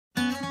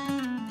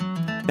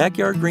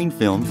Backyard Green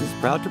Films is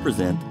proud to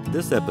present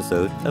this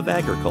episode of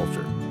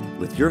Agri-Culture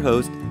with your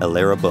host,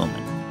 Alara Bowman.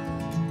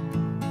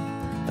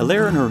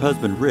 Alara and her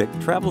husband Rick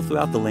travel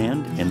throughout the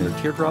land in their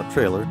teardrop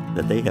trailer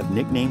that they have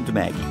nicknamed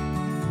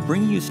Maggie,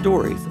 bringing you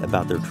stories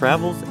about their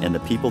travels and the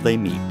people they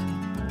meet.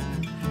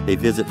 They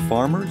visit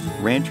farmers,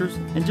 ranchers,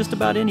 and just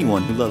about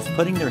anyone who loves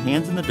putting their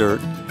hands in the dirt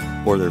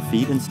or their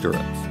feet in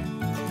stirrups.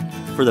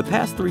 For the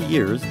past 3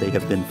 years, they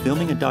have been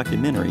filming a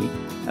documentary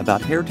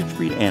about heritage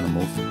breed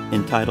animals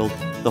entitled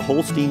The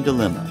Holstein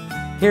Dilemma,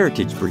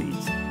 Heritage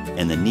Breeds,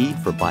 and the Need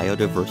for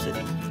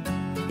Biodiversity.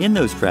 In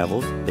those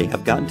travels, they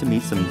have gotten to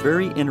meet some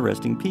very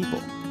interesting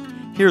people.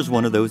 Here's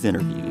one of those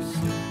interviews.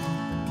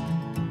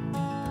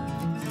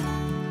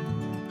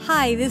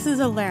 Hi, this is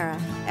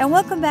Alara, and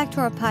welcome back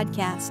to our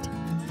podcast.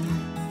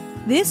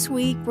 This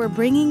week, we're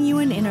bringing you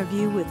an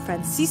interview with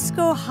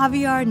Francisco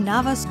Javier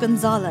Navas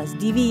Gonzalez,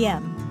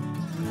 DVM,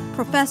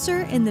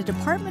 professor in the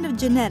Department of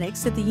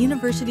Genetics at the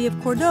University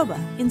of Cordoba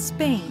in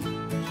Spain.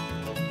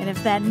 And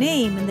if that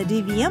name in the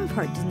DVM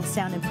part didn't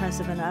sound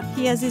impressive enough,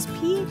 he has his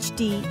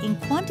PhD in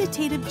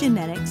quantitative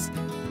genetics,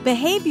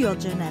 behavioral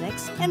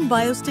genetics, and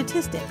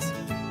biostatistics.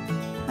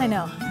 I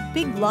know,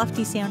 big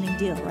lofty sounding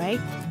deal, right?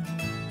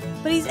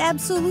 But he's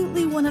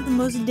absolutely one of the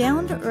most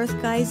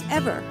down-to-earth guys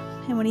ever.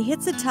 And when he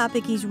hits a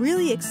topic he's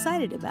really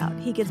excited about,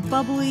 he gets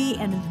bubbly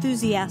and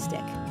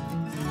enthusiastic.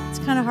 It's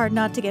kind of hard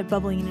not to get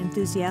bubbly and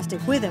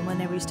enthusiastic with him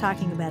whenever he's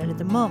talking about it at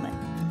the moment.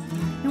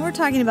 And we're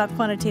talking about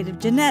quantitative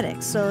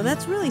genetics, so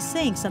that's really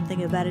saying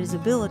something about his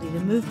ability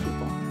to move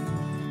people.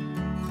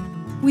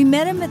 We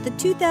met him at the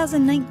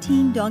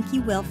 2019 Donkey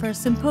Welfare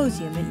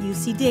Symposium at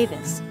UC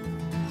Davis.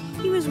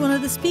 He was one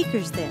of the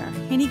speakers there,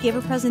 and he gave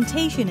a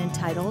presentation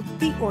entitled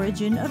The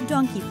Origin of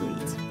Donkey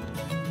Breeds.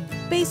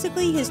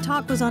 Basically, his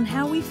talk was on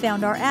how we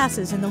found our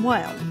asses in the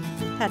wild,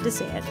 had to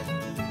say it,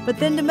 but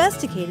then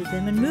domesticated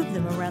them and moved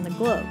them around the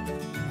globe.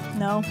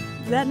 No,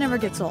 that never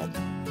gets old.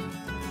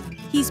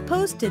 He's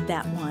posted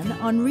that one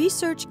on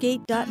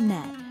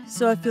researchgate.net,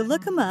 so if you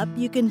look him up,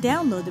 you can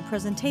download the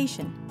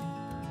presentation.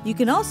 You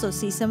can also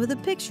see some of the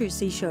pictures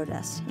he showed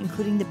us,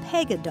 including the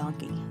pega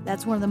donkey.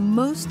 That's one of the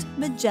most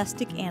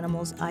majestic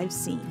animals I've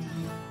seen.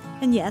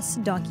 And yes,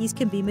 donkeys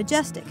can be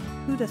majestic.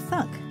 Who'da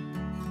thunk?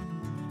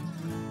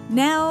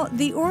 Now,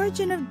 the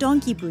origin of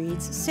donkey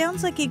breeds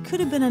sounds like it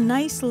could have been a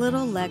nice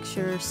little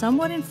lecture,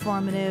 somewhat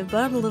informative,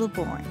 but a little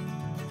boring.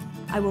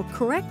 I will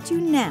correct you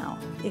now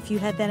if you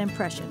had that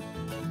impression.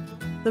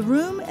 The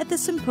room at the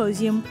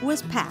symposium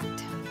was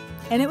packed,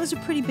 and it was a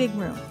pretty big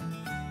room.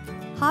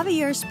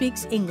 Javier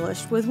speaks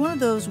English with one of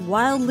those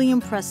wildly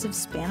impressive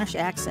Spanish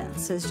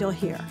accents, as you'll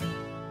hear.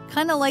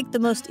 Kind of like the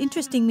most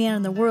interesting man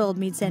in the world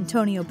meets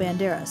Antonio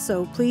Banderas,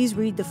 so please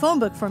read the phone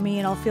book for me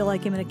and I'll feel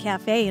like I'm in a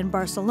cafe in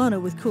Barcelona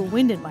with cool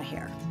wind in my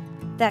hair.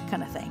 That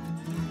kind of thing.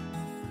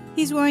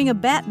 He's wearing a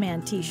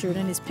Batman t-shirt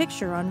in his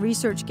picture on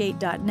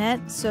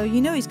researchgate.net, so you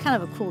know he's kind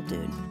of a cool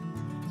dude.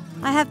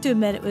 I have to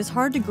admit it was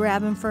hard to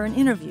grab him for an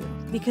interview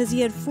because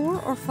he had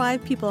 4 or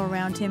 5 people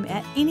around him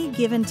at any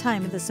given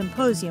time at the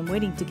symposium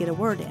waiting to get a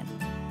word in.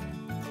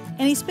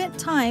 And he spent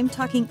time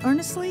talking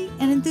earnestly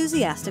and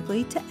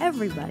enthusiastically to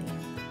everybody.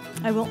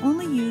 I will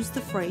only use the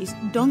phrase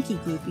donkey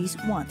groupies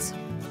once,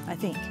 I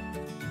think.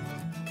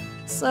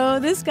 So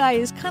this guy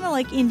is kind of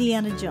like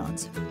Indiana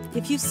Jones.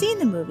 If you've seen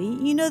the movie,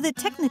 you know that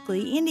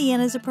technically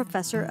Indiana is a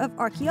professor of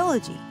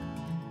archeology.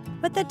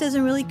 But that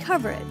doesn't really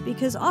cover it,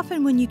 because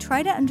often when you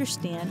try to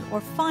understand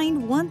or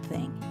find one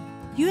thing,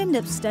 you end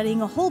up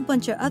studying a whole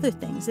bunch of other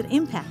things that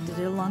impacted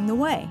it along the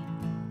way.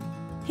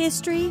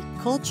 History,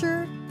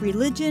 culture,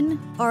 religion,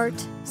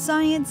 art,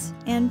 science,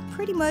 and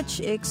pretty much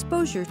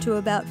exposure to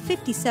about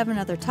 57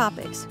 other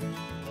topics.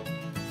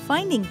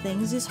 Finding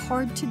things is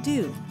hard to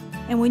do,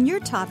 and when your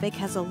topic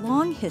has a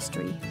long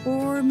history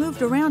or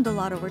moved around a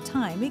lot over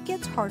time, it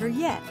gets harder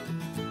yet.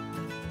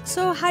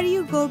 So how do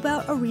you go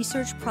about a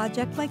research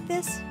project like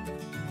this?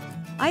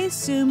 I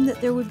assumed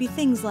that there would be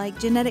things like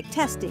genetic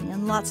testing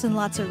and lots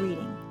of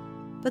reading.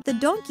 But the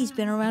donkey's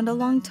been around a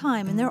long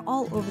time and they're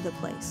all over the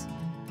place.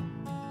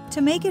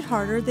 To make it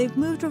harder, they've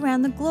moved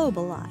around the globe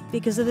a lot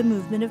because of the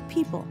movement of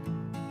people.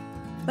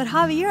 But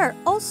Javier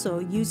also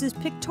uses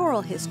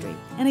pictorial history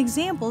and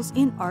examples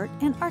in art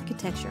and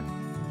architecture.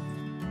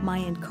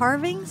 Mayan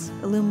carvings,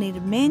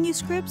 illuminated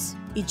manuscripts,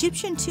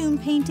 Egyptian tomb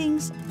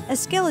paintings, a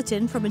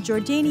skeleton from a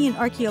Jordanian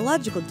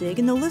archaeological dig,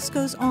 and the list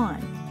goes on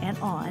and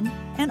on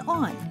and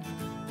on.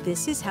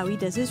 This is how he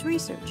does his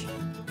research.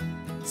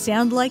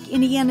 Sound like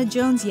Indiana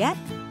Jones yet?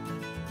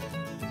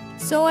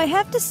 So I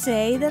have to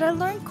say that I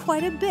learned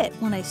quite a bit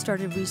when I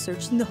started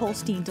researching the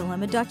Holstein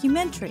Dilemma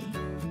documentary.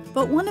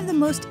 But one of the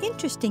most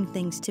interesting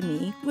things to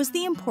me was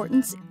the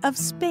importance of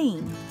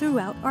Spain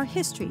throughout our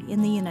history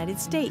in the United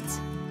States.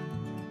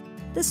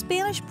 The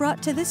Spanish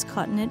brought to this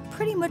continent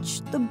pretty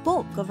much the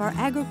bulk of our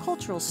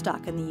agricultural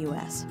stock in the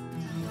U.S.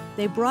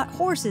 They brought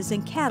horses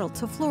and cattle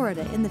to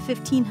Florida in the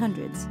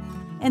 1500s,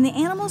 and the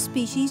animal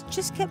species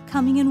just kept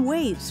coming in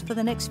waves for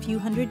the next few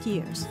hundred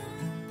years.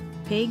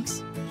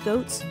 Pigs,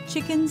 goats,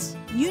 chickens,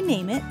 you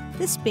name it,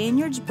 the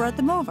Spaniards brought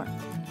them over.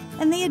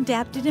 and they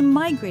adapted and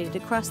migrated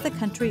across the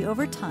country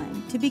over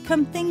time to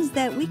become things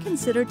that we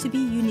consider to be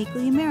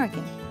uniquely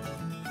American.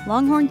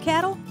 Longhorn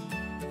cattle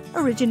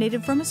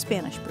originated from a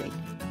Spanish breed.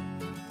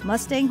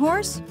 Mustang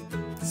horse,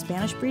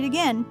 Spanish breed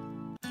again,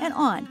 and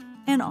on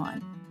and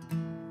on.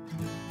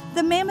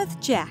 The mammoth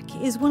jack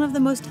is one of the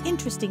most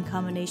interesting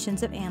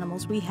combinations of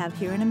animals we have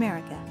here in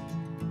America.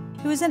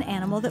 It was an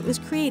animal that was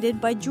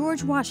created by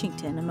George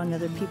Washington, among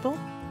other people,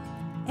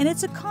 and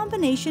it's a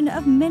combination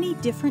of many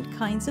different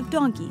kinds of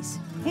donkeys,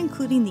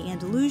 including the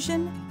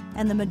Andalusian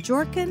and the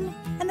Majorcan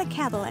and the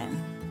Catalan.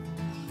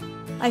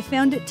 I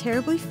found it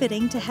terribly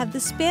fitting to have the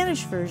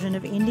Spanish version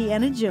of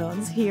Indiana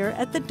Jones here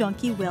at the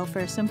Donkey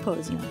Welfare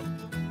Symposium.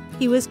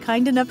 He was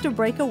kind enough to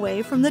break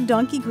away from the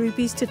donkey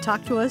groupies to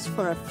talk to us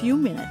for a few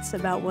minutes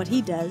about what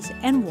he does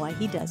and why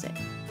he does it.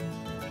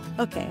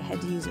 Okay, I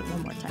had to use it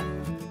one more time.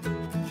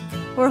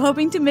 We're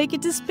hoping to make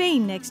it to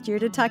Spain next year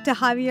to talk to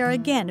Javier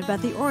again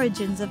about the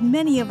origins of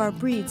many of our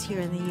breeds here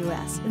in the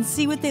U.S. and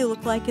see what they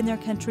look like in their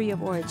country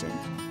of origin.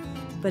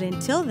 But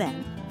until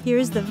then, here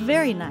is the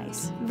very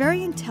nice,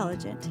 very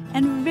intelligent,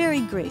 and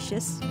very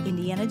gracious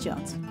Indiana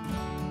Jones.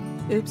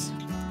 Oops,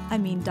 I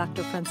mean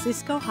Dr.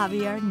 Francisco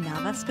Javier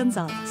Navas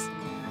Gonzalez.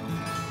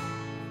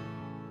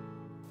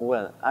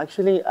 Well,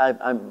 actually,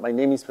 my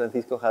name is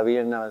Francisco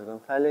Javier Navas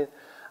Gonzalez.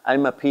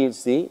 I'm a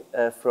PhD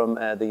from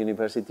the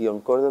University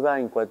of Cordoba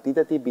in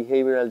quantitative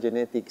behavioral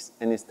genetics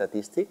and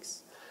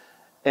statistics.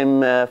 And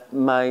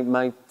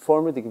my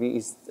former degree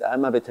is,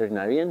 I'm a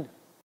veterinarian.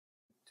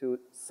 To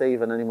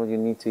save an animal, you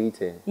need to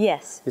eat it.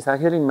 Yes. It's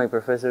actually my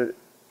professor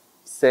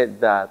said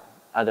that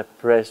at a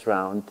press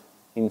round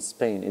in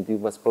Spain. It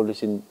was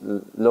published in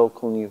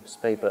local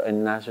newspaper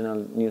and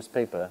national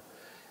newspaper.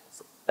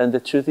 And the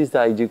truth is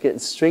that you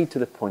get straight to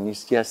the point.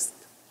 It's just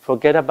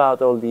forget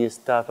about all the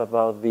stuff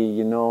about the,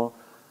 you know,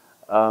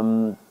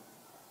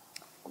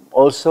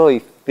 also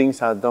if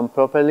things are done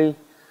properly,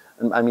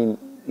 I mean,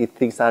 if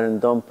things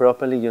aren't done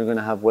properly, you're going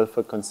to have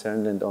welfare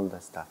concerns and all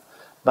that stuff.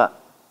 But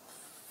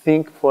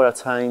think for a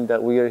time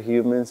that we are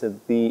humans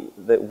and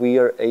that we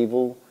are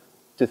able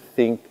to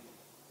think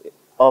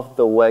of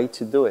the way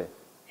to do it.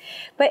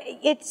 But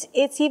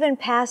it's even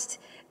past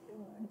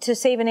to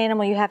save an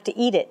animal, you have to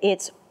eat it.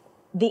 It's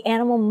the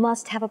animal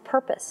must have a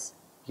purpose,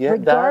 yeah,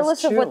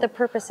 regardless of what the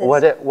purpose is.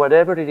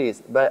 Whatever it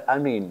is, but I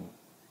mean,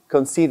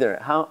 consider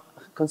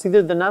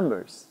the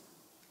numbers.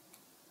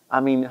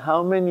 I mean,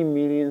 how many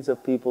millions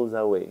of people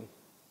are we?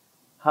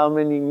 How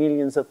many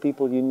millions of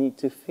people you need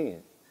to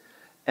feed?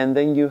 And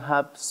then you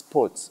have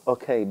sports,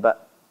 okay,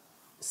 but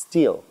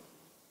still,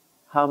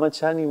 how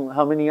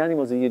many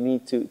animals do you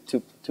need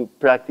to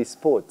practice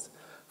sports?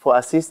 For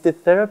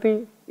assisted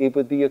therapy, it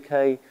would be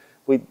okay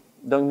with,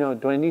 don't know,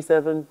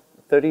 27,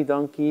 30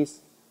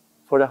 donkeys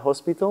for the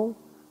hospital.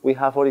 We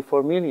have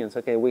 44 millions.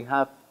 Okay, we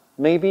have,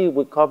 maybe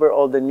we cover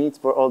all the needs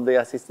for all the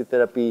assisted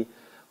therapy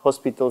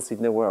hospitals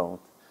in the world.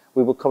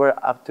 We will cover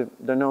up to,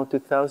 don't know,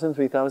 2,000,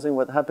 3,000.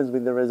 What happens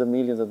with the rest of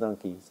millions of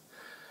donkeys?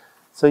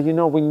 So, you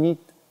know, we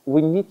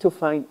need to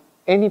find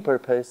any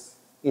purpose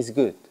is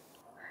good.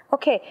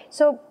 Okay,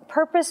 so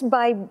purpose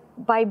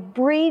by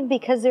breed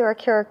because there are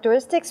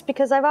characteristics,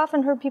 because I've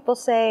often heard people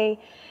say,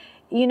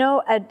 you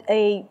know,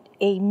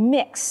 a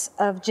mix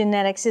of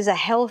genetics is a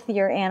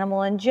healthier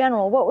animal in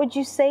general. What would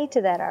you say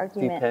to that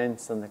argument?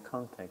 Depends on the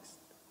context.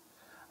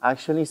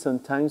 Actually,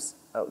 sometimes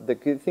the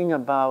good thing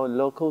about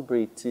local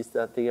breeds is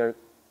that they are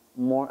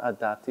more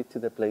adapted to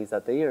the place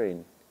that they are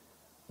in,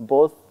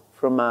 both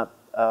from a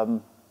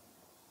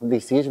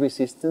disease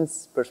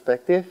resistance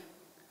perspective,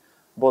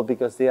 both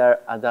because they are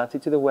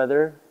adapted to the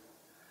weather.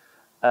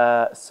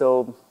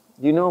 So,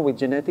 you know, with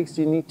genetics,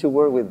 you need to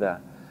work with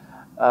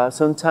that.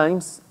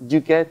 Sometimes you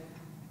get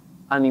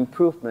an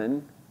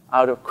improvement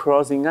out of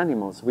crossing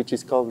animals, which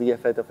is called the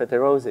effect of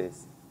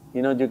heterosis.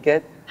 You know, you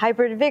get...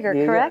 Hybrid vigor,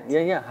 correct?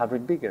 Yeah,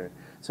 hybrid vigor.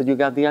 So you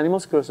got the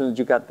animals crossing,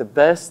 you got the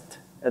best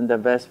and the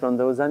best from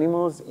those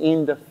animals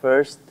in the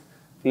first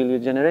filial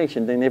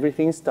generation. Then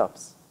everything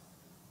stops.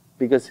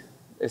 Because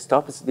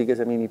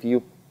I mean, if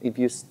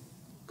you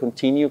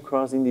continue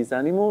crossing these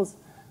animals,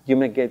 you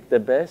may get the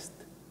best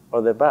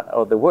or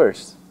the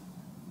worst,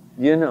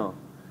 you know.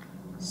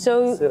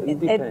 So it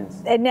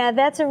depends. And now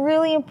that's a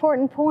really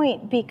important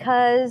point,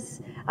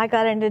 because I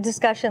got into a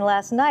discussion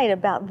last night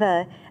about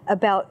the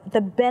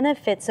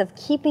benefits of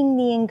keeping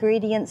the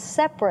ingredients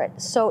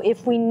separate. So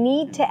if we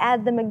need to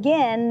add them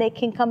again, they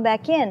can come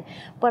back in.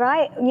 But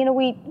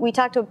we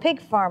talked to a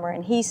pig farmer,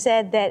 and he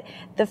said that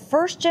the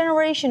first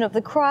generation of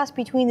the cross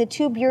between the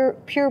two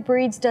pure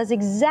breeds does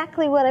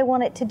exactly what I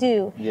want it to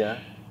do. Yeah.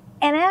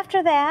 And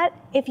after that,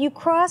 if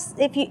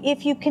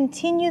you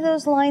continue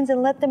those lines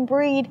and let them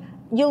breed,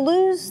 you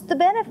lose the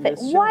benefit.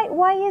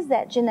 Why is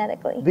that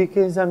genetically?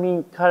 Because, I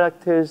mean,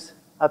 characters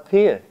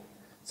appear.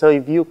 So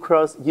if you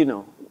cross, you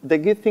know, the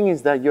good thing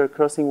is that you're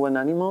crossing one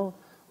animal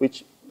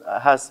which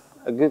has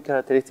a good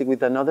characteristic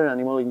with another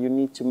animal, and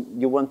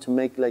you want to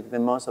make like the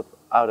most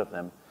out of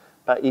them.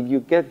 But if you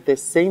get the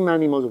same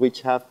animals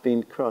which have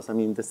been crossed, I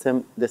mean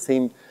the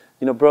same,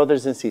 you know,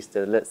 brothers and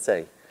sisters, let's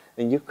say,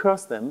 and you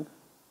cross them,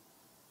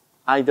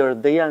 either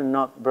they are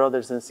not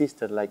brothers and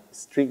sisters, like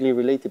strictly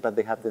related, but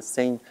they have the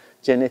same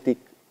genetic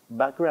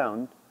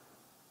background,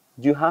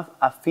 you have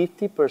a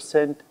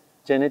 50%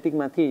 genetic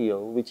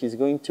material which is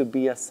going to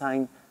be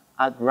assigned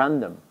at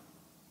random.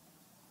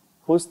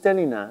 Who's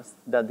telling us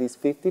that this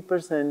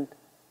 50%,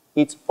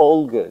 it's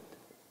all good?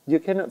 You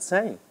cannot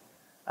say.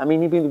 I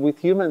mean, even with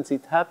humans,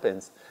 it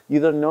happens. You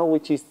don't know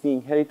which is the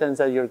inheritance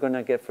that you're going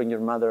to get from your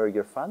mother or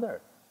your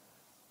father.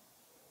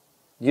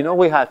 You know,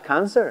 we have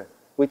cancer,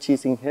 which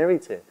is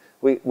inherited.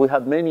 We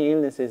have many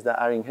illnesses that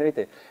are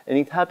inherited. And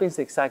it happens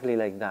exactly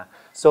like that.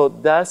 So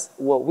that's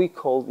what we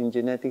call in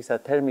genetics a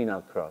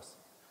terminal cross.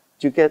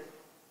 You get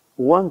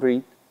one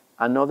breed,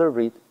 another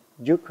breed,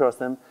 you cross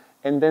them,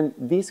 and then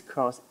this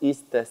cross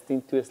is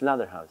destined to a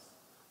slaughterhouse.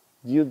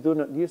 You do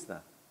not use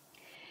that.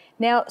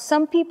 Now,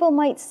 some people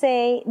might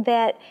say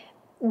that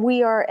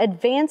we are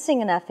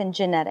advancing enough in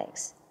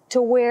genetics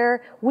to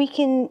where we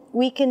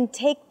can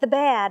take the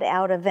bad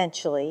out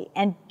eventually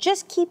and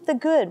just keep the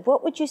good.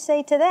 What would you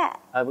say to that?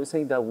 I would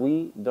say that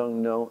we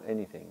don't know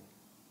anything.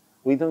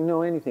 We don't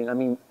know anything. I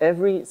mean,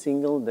 every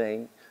single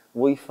day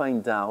we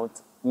find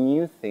out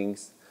new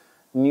things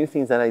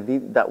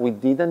that we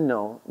didn't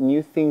know,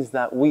 new things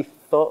that we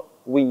thought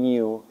we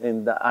knew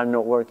and that are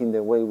not working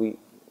the way we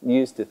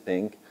used to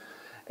think.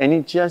 And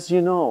it just,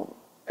 you know,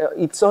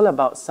 it's all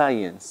about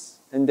science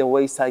and the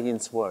way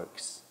science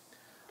works.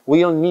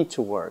 We all need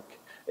to work,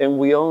 and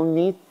we all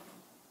need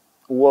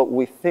what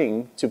we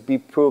think to be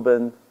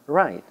proven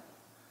right.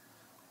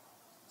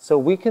 So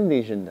we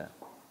condition that.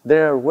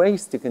 There are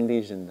ways to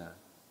condition that.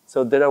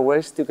 So there are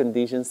ways to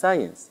condition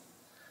science.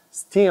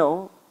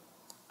 Still,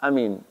 I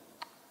mean,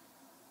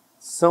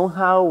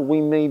 somehow we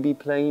may be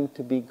playing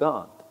to be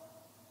God.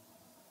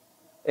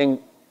 And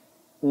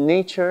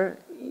nature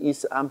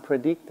is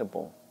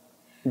unpredictable.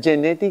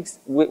 Genetics,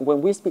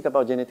 when we speak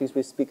about genetics,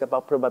 we speak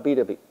about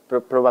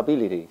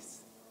probabilities.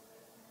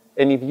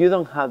 And if you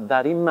don't have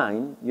that in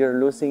mind, you're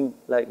losing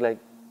like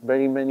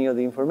very many of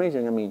the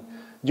information. I mean,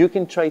 you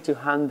can try to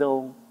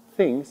handle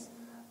things,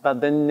 but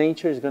then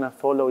nature is going to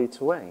follow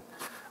its way.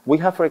 We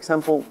have, for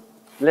example,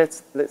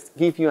 let's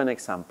give you an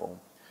example.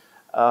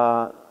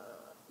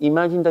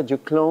 Imagine that you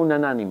clone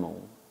an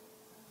animal.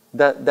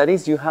 That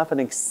is, you have an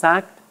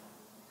exact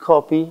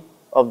copy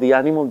of the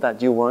animal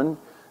that you want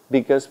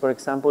because, for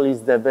example, it's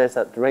the best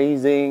at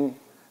raising,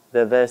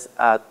 the best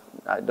at,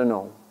 I don't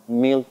know,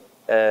 milk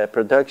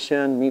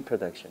production, meat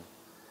production.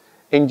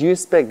 And you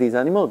expect this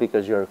animal,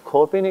 because you're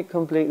copying it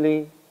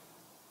completely,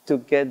 to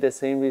get the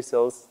same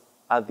results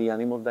as the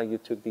animal that you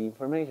took the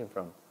information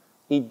from.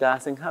 It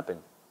doesn't happen.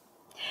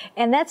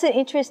 And that's an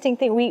interesting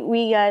thing.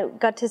 We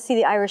got to see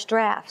the Irish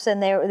drafts,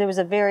 and there was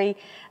a very,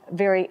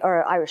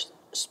 or Irish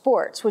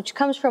sports, which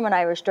comes from an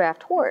Irish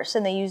draft horse,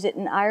 and they use it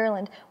in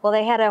Ireland. Well,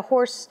 they had a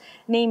horse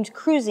named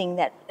Cruising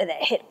that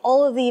hit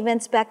all of the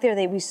events back there.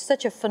 He was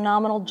such a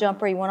phenomenal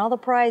jumper. He won all the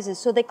prizes.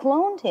 So they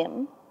cloned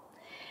him,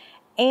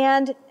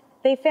 and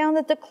they found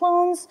that the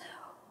clones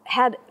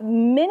had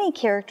many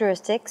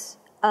characteristics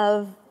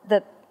of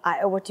the,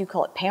 what do you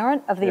call it,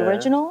 parent of the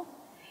original,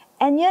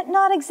 and yet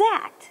not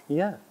exact.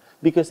 Yeah,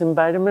 because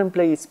environment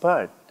plays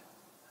part.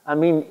 I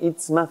mean,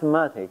 it's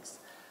mathematics.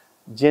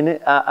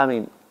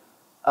 The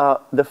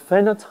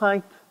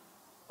phenotype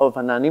of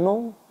an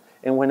animal,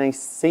 and when I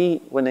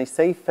say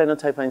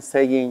phenotype, I'm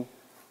saying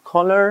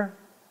color,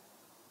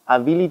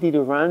 ability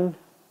to run,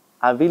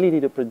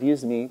 ability to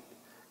produce meat,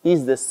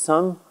 is the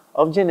sum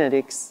of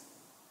genetics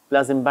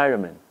plus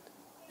environment.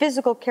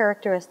 Physical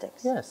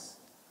characteristics. Yes.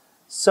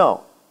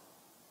 So,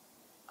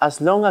 as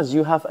long as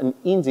you have an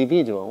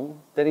individual,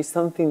 there is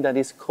something that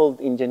is called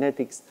in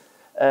genetics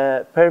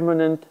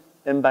permanent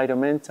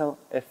environmental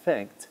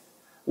effect,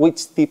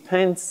 which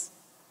depends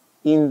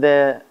on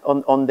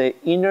the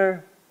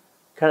inner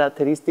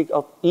characteristic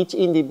of each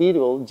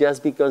individual,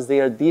 just because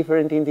they are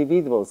different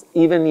individuals,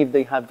 even if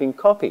they have been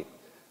copied.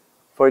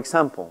 For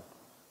example,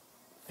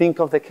 think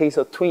of the case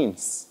of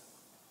twins.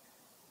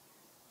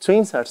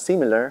 Twins are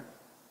similar,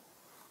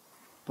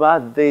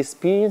 but the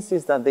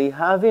experiences that they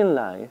have in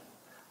life,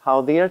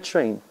 how they are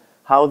trained,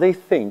 how they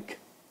think,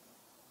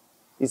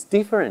 is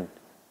different.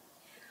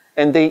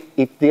 And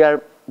if they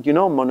are,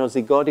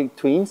 monozygotic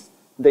twins,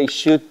 they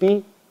should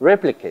be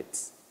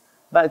replicates.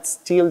 But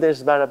still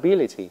there's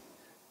variability.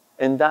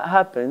 And that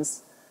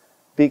happens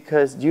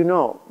because,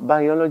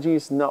 biology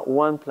is not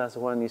 1 +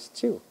 1 =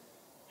 2.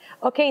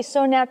 Okay,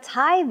 so now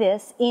tie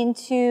this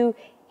into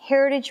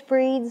heritage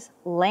breeds,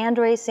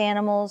 landrace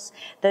animals,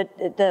 the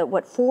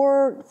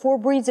four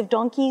breeds of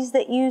donkeys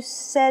that you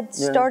said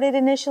started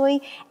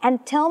initially,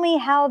 and tell me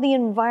how the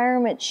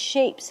environment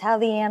shapes how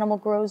the animal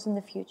grows in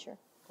the future.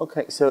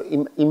 Okay, so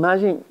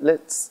imagine,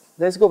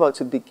 let's go back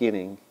to the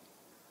beginning.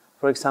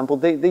 For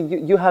example,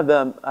 you have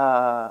an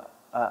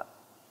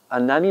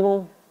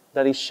animal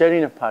that is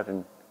sharing a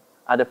pattern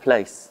at a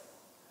place,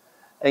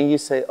 and you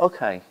say,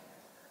 okay,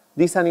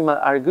 these animals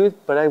are good,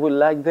 but I would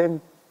like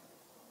them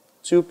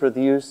to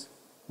produce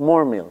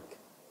more milk.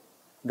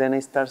 Then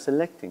I start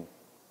selecting.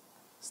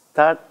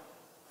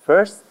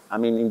 First,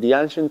 in the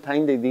ancient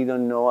time, they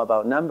didn't know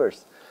about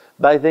numbers,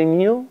 but they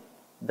knew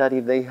that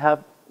if they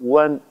have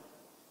one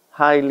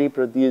highly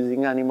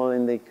producing animal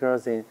and they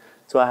cross it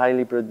to a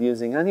highly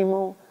producing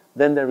animal,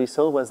 then the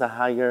result was a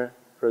higher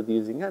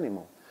producing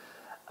animal.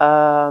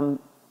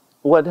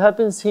 What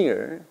happens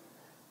here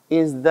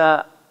is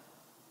that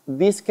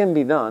this can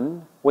be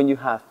done when you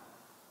have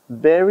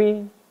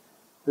very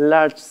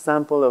large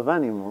sample of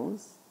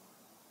animals,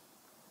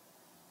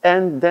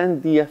 and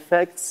then the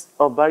effects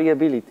of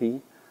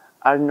variability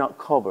are not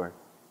covered.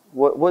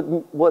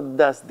 What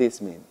does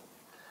this mean?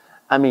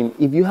 I mean,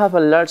 if you have a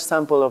large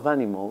sample of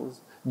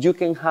animals, you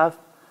can have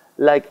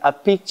like a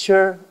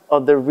picture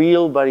of the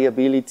real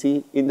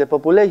variability in the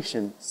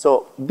population.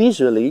 So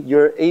visually,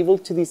 you're able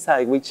to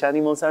decide which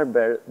animals are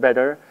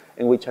better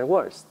and which are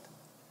worse.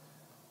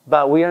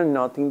 But we are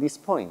not in this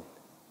point.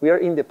 We are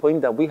in the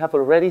point that we have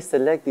already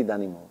selected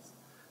animals.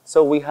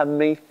 So we have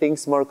made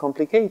things more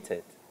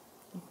complicated.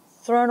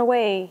 Thrown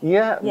away.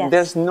 Yeah, yes.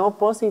 There's no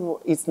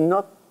possible, it's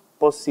not a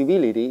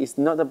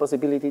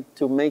possibility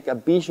to make a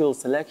visual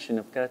selection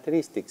of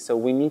characteristics. So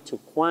we need to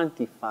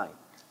quantify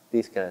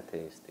these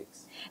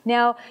characteristics.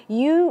 Now,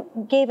 you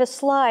gave a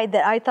slide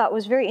that I thought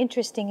was very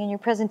interesting in your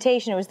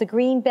presentation. It was the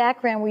green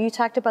background where you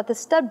talked about the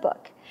stud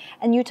book.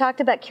 And you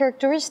talked about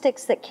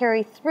characteristics that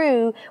carry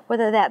through,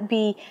 whether that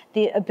be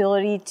the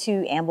ability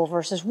to amble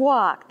versus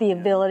walk, the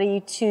ability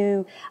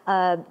to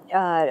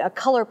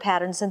color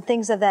patterns and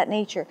things of that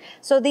nature.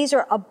 So these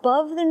are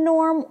above the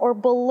norm or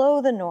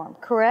below the norm,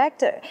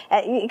 correct?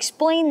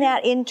 Explain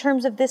that in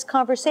terms of this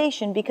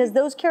conversation, because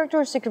those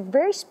characteristics are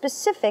very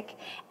specific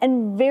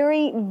and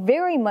very,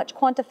 very much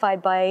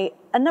quantified by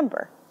a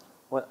number.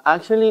 Well,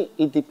 actually,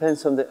 it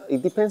depends on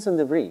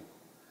the breed.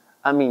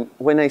 I mean,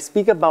 when I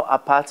speak about a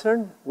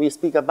pattern, we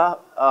speak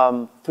about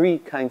 3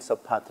 kinds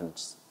of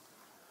patterns.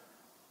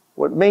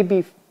 Well,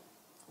 maybe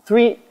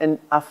 3 and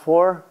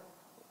 4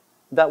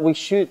 that we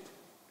should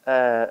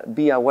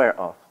be aware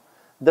of.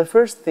 The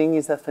first thing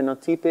is a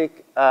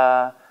phenotypic,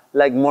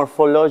 like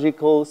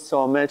morphological,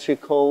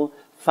 zoometrical,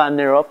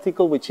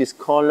 phaneroptical, which is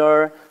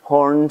color,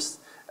 horns,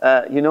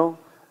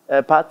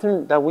 a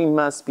pattern that we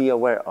must be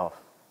aware of.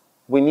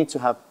 We need to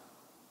have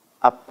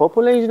a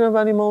population of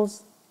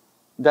animals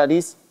that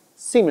is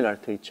similar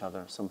to each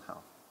other somehow.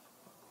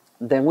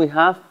 Then we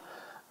have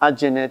a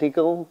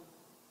genetical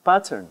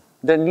pattern.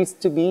 There needs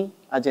to be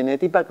a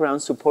genetic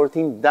background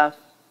supporting that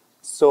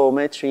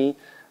zoometry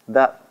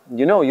that,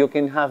 you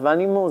can have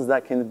animals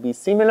that can be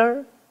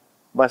similar,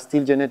 but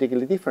still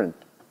genetically different.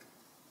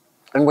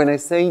 And when I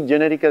say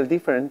genetically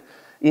different,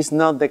 it's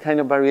not the kind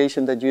of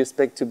variation that you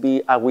expect to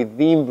be a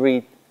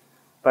within-breed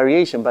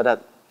variation, but an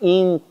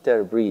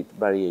interbreed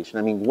variation,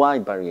 I mean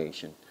wide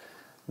variation.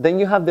 Then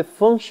you have the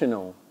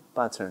functional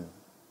pattern.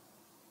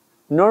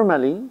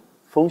 Normally,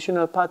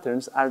 functional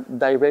patterns are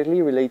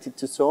directly related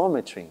to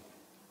zoometry.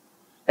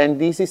 And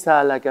this is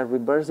like a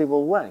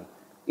reversible way.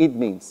 It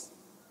means,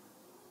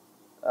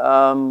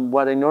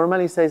 what I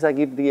normally say is I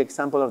give the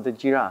example of the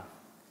giraffe.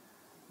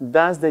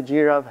 Does the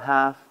giraffe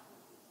have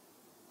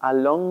a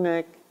long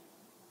neck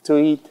to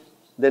eat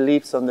the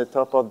leaves on the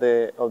top of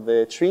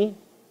the tree?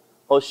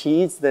 Or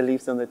she eats the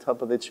leaves on the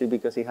top of the tree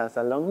because it has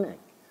a long neck?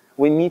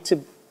 We need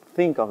to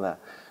think of that.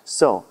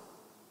 So,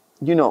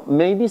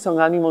 maybe some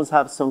animals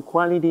have some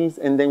qualities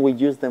and then we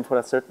use them for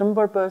a certain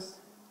purpose.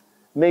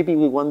 Maybe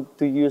we want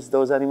to use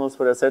those animals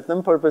for a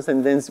certain purpose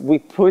and then we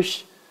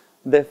push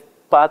the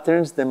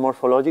patterns, the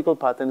morphological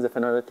patterns, the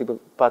phenotypic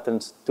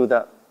patterns to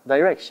that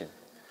direction.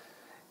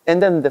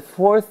 And then the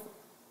fourth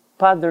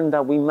pattern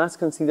that we must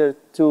consider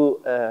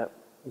to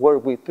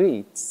work with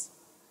breeds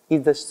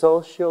is the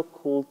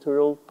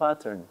socio-cultural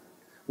pattern.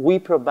 We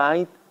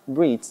provide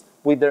breeds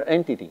with their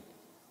entity.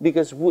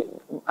 Because,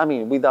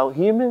 without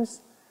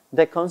humans,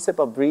 the concept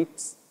of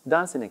breeds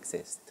doesn't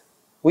exist.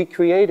 We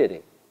created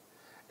it.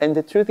 And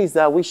the truth is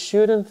that we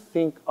shouldn't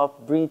think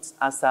of breeds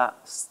as a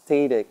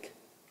static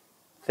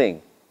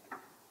thing.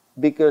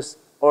 Because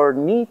our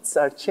needs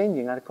are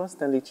changing, are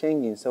constantly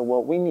changing. So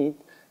what we need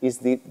is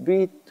the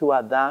breed to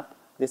adapt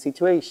the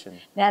situation.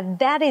 Now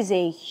that is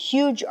a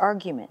huge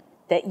argument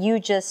that you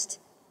just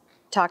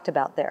talked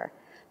about there.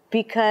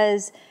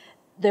 Because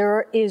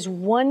there is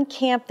one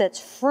camp that's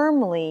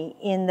firmly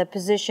in the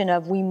position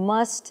of we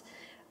must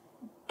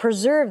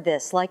preserve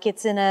this like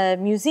it's in a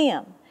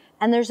museum.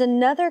 And there's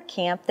another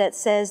camp that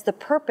says the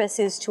purpose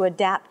is to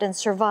adapt and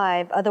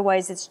survive,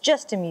 otherwise it's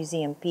just a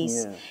museum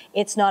piece. Yeah.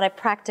 It's not a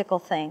practical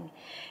thing.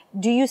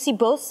 Do you see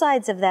both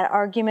sides of that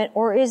argument,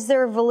 or is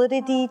there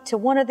validity to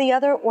one or the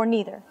other, or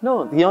neither?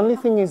 No, the only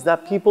thing is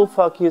that people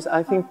focus,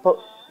 I think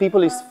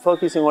people is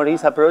focusing or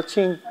is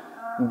approaching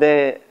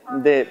the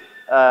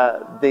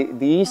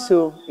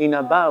issue in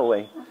a bad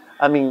way.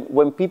 I mean,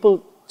 when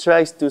people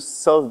try to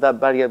solve that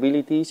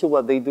variability issue,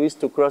 what they do is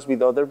to cross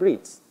with other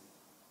breeds.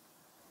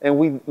 And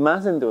we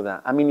mustn't do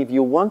that. I mean, if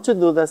you want to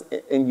do that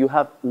and you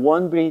have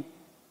one breed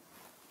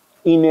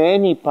in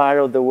any part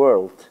of the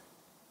world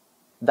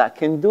that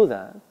can do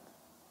that,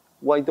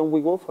 why don't we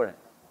go for it?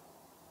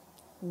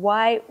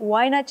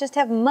 Why not just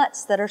have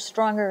mutts that are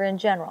stronger in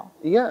general?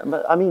 Yeah,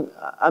 but I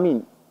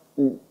mean,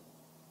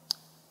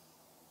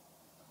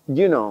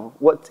 you know,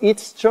 what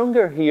it's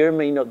stronger here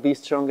may not be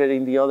stronger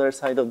in the other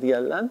side of the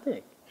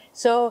Atlantic.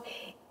 So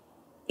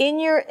in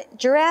your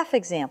giraffe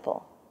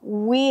example,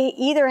 we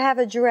either have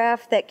a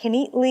giraffe that can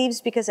eat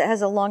leaves because it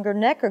has a longer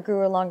neck or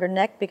grew a longer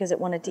neck because it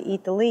wanted to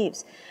eat the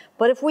leaves.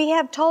 But if we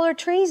have taller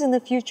trees in the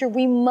future,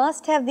 we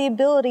must have the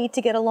ability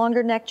to get a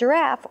longer neck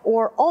giraffe,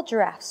 or all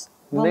giraffes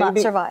will not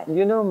survive.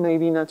 You know,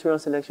 maybe natural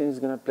selection is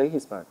going to play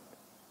his part.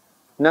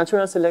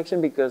 Natural selection,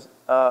 because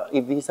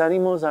if these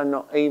animals are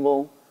not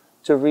able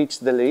to reach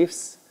the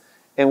leaves,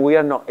 and we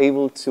are not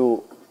able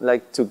to,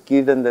 like, to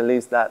give them the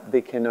leaves that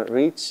they cannot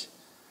reach,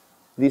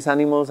 these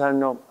animals are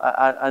not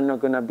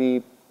going to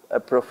be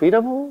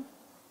profitable,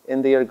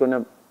 and they are going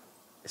to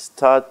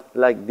start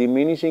like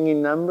diminishing in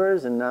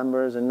numbers and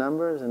numbers and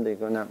numbers, and they're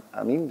going to,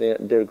 I mean,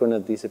 they're going to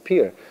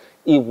disappear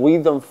if we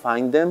don't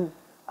find them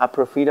a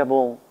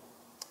profitable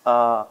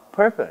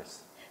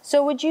purpose.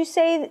 So would you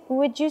say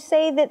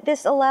that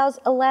this allows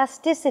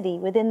elasticity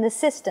within the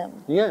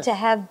system? Yes. To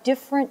have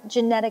different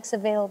genetics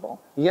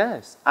available?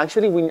 Yes,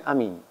 actually, I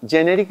mean,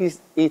 genetics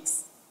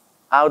it's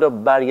out of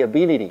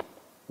variability.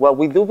 What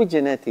we do with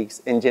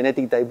genetics and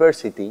genetic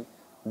diversity,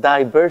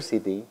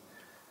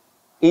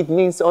 it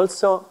means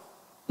also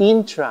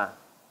intra-breed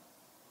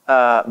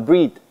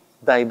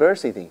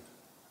diversity.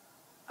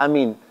 I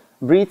mean,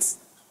 breeds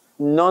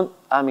not,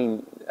 I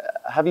mean,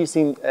 have you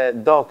seen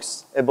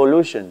dogs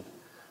evolution?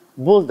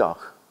 Bulldog.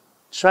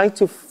 Try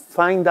to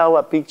find out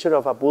a picture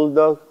of a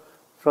bulldog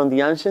from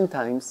the ancient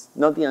times,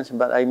 not the ancient,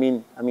 but I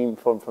mean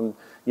from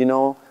you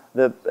know,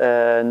 the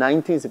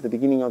 90s, at the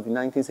beginning of the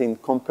 90s,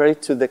 and compare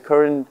it to the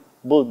current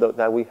bulldog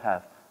that we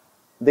have.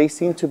 They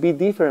seem to be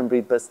different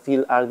breed, but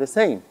still are the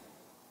same.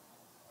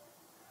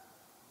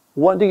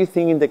 What do you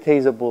think in the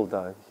case of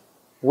bulldogs?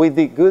 Was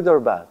it good or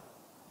bad?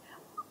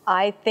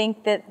 I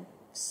think that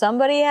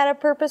somebody had a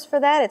purpose for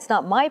that. It's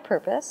not my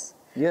purpose,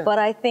 but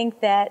I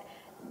think that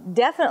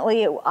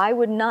definitely I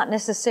would not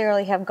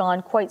necessarily have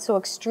gone quite so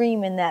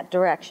extreme in that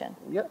direction.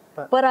 Yeah,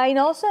 but I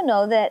also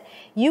know that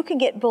you can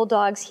get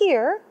bulldogs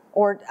here,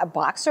 or a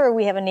boxer.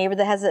 We have a neighbor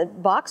that has a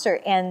boxer,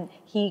 and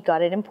he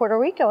got it in Puerto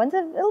Rico, and it's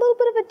a little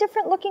bit of a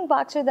different looking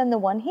boxer than the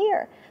one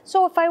here.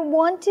 So if I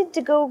wanted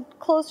to go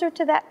closer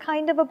to that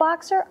kind of a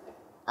boxer,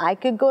 I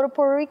could go to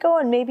Puerto Rico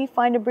and maybe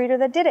find a breeder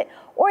that did it.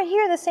 Or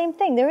here, the same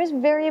thing. There is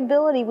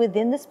variability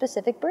within the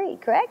specific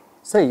breed, correct?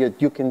 So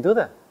you can do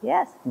that.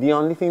 Yes. The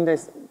only thing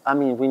that's, I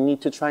mean, we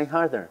need to try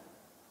harder.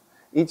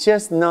 It's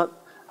just not,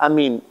 I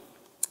mean,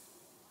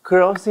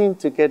 crossing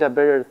to get a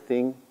better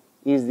thing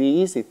is the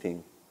easy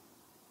thing,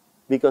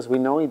 because we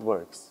know it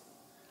works.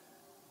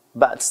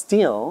 But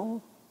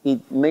still,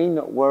 it may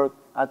not work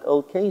at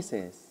all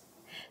cases.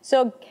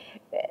 So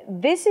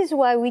this is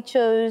why we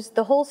chose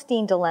the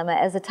Holstein dilemma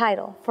as a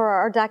title for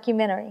our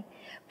documentary,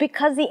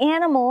 because the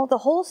animal, the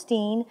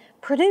Holstein,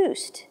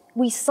 produced.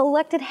 We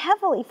selected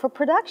heavily for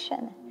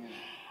production,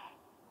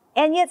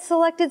 and yet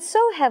selected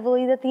so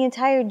heavily that the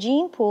entire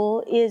gene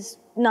pool is,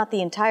 not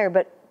the entire,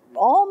 but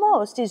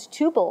almost is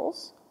 2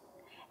 bulls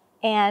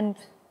and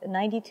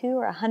 92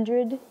 or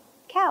 100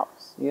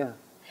 cows. Yeah.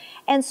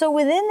 And so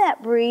within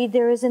that breed,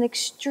 there is an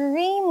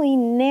extremely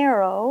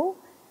narrow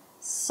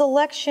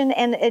selection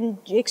and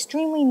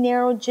extremely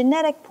narrow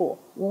genetic pool,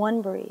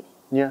 one breed.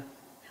 Yeah.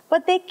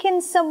 But they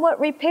can somewhat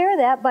repair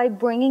that by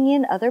bringing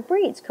in other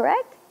breeds,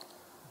 correct?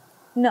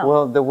 No.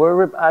 Well, the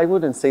word, I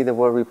wouldn't say the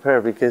word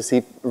repair, because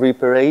if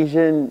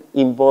reparation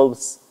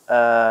involves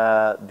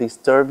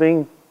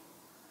disturbing,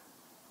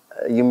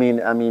 you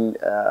mean, I mean,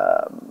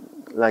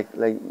 like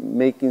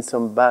making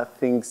some bad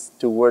things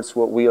towards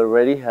what we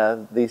already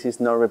have. This is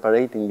not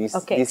reparating. This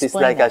is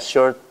like a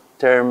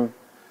short-term,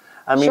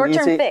 I mean,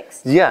 short-term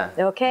fix. Yeah.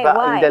 Okay, but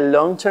why? in the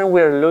long term,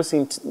 we're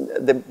losing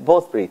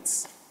both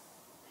breeds.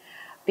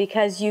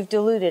 Because you've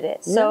diluted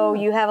it. So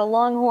you have a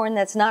longhorn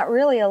that's not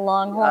really a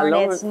longhorn.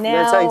 It's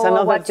now it's a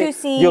another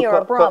Watusi or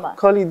a Brahma.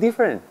 Call it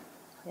different.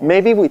 Yeah.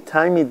 Maybe with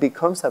time it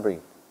becomes a breed.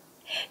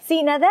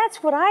 See, now that's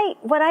what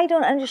I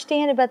don't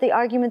understand about the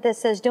argument that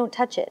says don't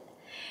touch it.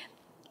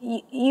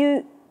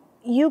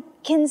 You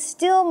can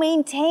still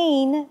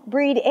maintain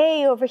breed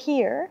A over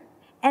here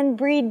and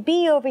breed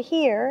B over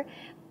here,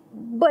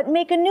 but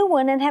make a new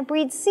one and have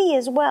breed C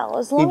as well,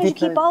 as long as you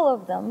keep all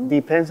of them.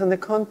 Depends on the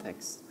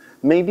context.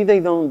 Maybe they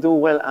don't do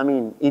well. I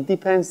mean, it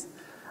depends.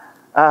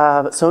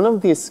 Some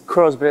of these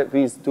crossbred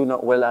breeds do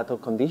not well at all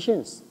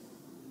conditions.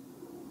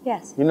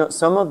 Yes. You know,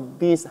 some of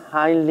these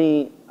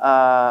highly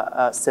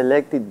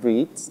selected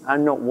breeds are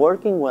not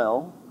working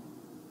well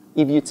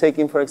if you take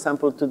them, for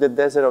example, to the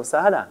desert of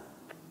Sahara.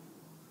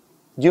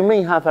 You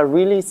may have a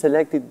really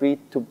selected breed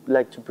to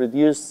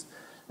produce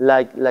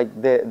like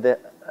the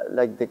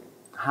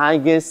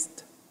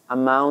highest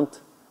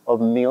amount of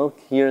milk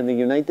here in the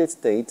United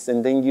States,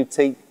 and then you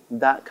take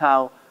that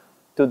cow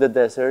to the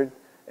desert,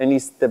 and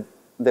it's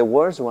the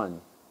worst one.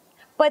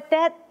 But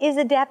that is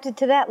adapted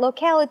to that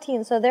locality,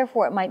 and so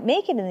therefore it might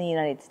make it in the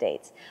United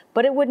States,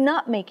 but it would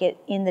not make it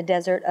in the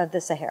desert of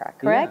the Sahara,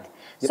 correct?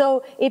 Yeah.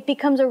 So it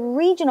becomes a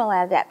regional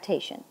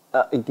adaptation.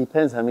 It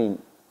depends. I mean,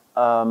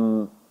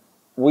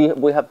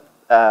 we have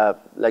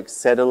like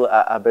settle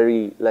a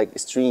very like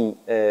extreme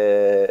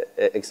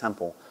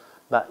example.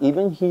 But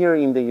even here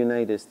in the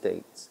United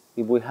States,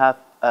 if we have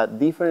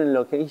different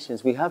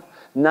locations, we have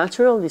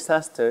natural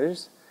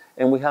disasters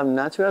and we have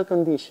natural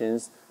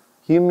conditions,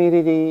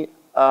 humidity,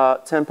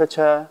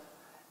 temperature,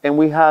 and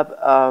we have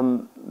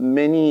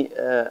many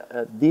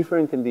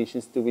different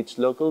conditions to which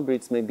local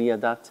breeds may be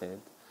adapted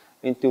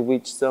and to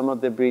which some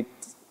of the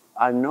breeds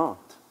are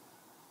not.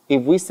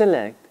 If we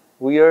select,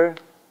 we are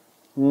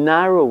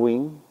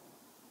narrowing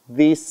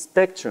this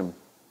spectrum.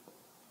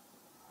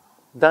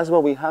 That's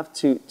what we have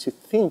to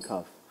think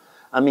of.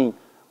 I mean,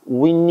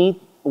 we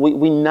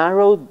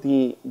narrow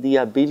the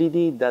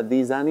ability that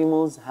these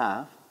animals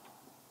have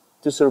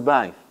to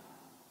survive.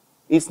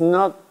 It's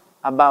not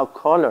about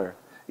color.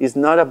 It's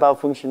not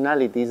about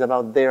functionality. It's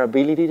about their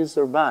ability to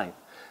survive,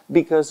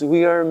 because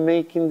we are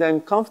making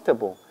them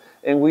comfortable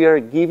and we are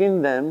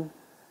giving them,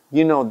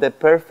 you know, the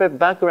perfect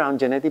background,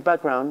 genetic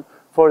background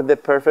for the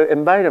perfect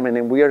environment,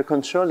 and we are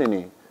controlling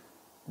it.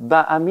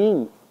 But I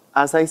mean,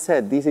 as I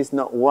said, this is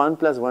not 1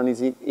 +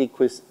 1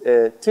 equals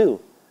 2.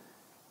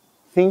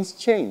 Things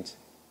change.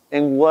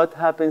 And what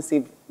happens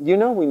if, you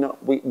know,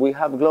 we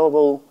have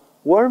global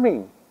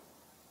warming.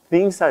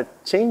 Things are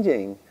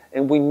changing,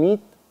 and we need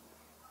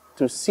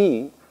to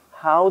see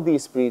how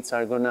these breeds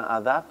are going to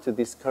adapt to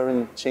this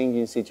current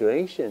changing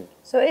situation.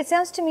 So it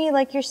sounds to me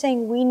like you're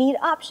saying we need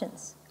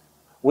options.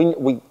 We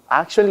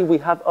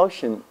have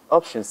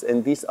options,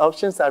 and these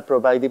options are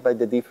provided by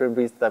the different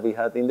breeds that we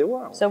have in the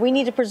world. So we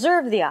need to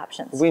preserve the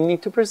options. We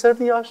need to preserve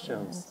the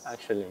options,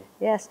 actually.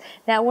 Yes.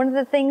 Now, one of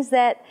the things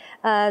that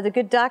the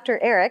good Dr.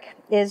 Eric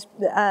is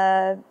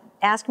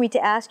asked me to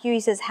ask you, he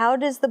says, how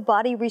does the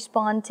body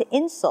respond to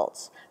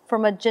insults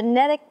from a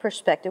genetic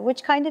perspective,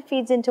 which kind of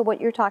feeds into what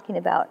you're talking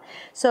about.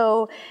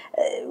 So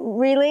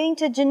relating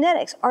to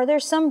genetics, are there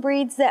some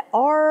breeds that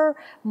are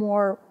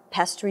more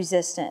pest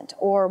resistant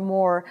or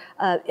more,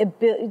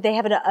 they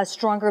have a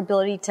stronger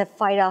ability to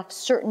fight off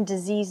certain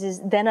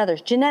diseases than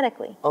others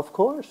genetically? Of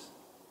course,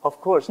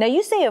 of course. Now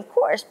you say of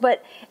course,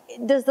 but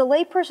does the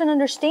layperson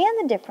understand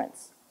the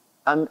difference?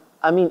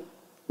 I mean,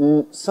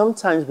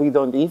 sometimes we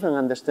don't even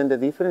understand the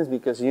difference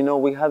because, you know,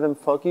 we haven't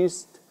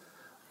focused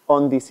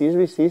on disease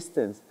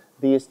resistance.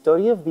 The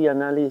story of the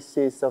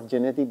analysis of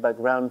genetic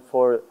background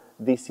for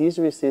disease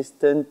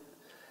resistant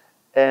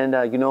and,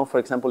 you know, for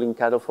example, in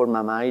cattle for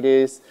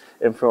mammalitis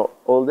and for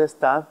all the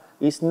stuff,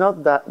 is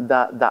not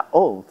that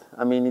old.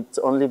 I mean, it's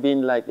only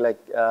been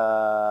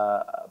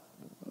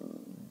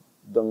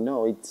don't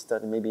know, it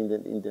started maybe in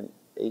the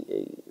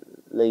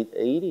late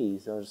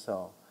 80s or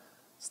so.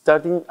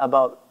 Starting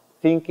about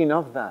thinking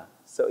of that.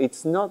 So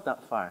it's not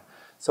that far.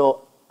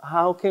 So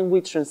how can we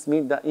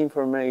transmit that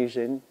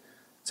information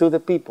to the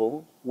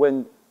people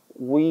when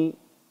we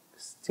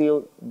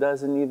still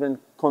doesn't even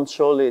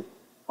control it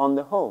on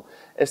the whole?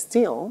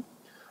 Still,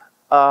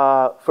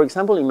 for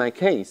example, in my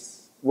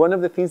case, one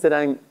of the things that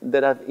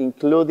I've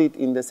included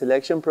in the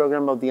selection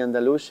program of the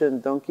Andalusian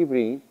donkey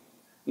breed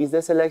is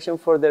the selection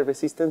for the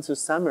resistance to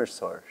summer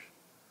sores,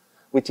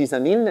 which is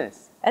an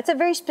illness. That's a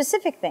very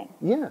specific thing.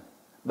 Yeah,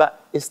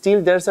 but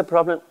still there's a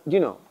problem. You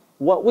know,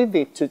 what we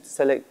did to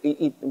select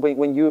it,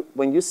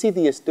 when you see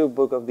the stock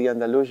book of the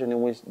Andalusian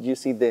and when you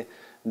see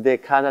the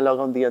catalog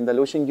on the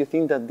Andalusian, you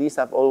think that these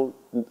have all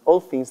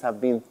things have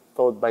been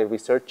thought by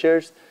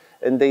researchers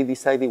and they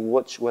decided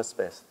which was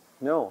best.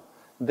 No,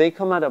 they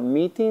come out of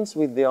meetings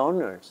with the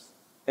owners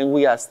and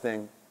we ask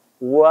them,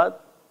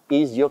 what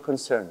is your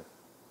concern?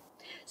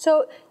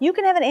 So you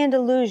can have an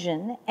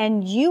Andalusian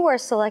and you are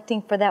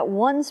selecting for that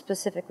one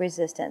specific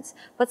resistance,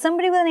 but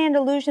somebody with an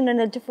Andalusian in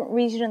a different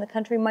region in the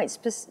country might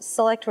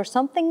select for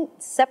something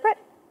separate?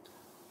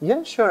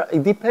 Yeah, sure.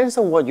 It depends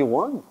on what you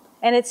want.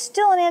 And it's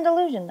still an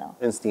Andalusian, though.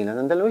 And still an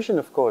Andalusian,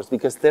 of course,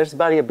 because there's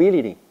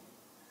variability.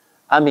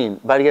 I mean,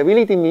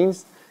 variability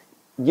means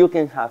you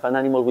can have an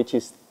animal which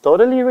is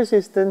totally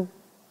resistant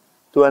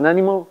to an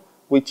animal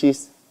which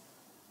is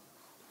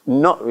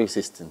not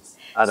resistant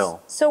at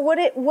all. So what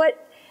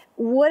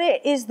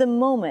is the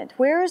moment?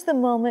 Where is the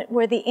moment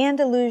where the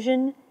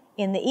Andalusian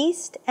in the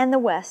East and the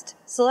West,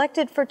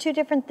 selected for two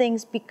different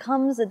things,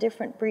 becomes a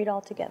different breed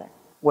altogether?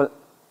 Well,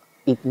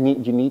 you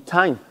need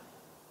time.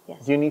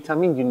 Yes. You need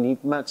time, and you need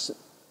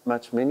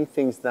many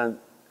things than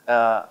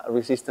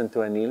resistant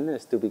to an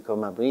illness to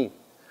become a breed.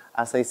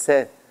 As I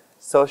said,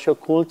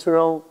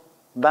 socio-cultural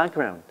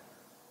background,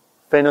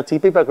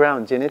 phenotypic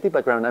background, genetic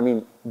background. I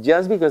mean,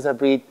 just because a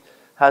breed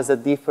has a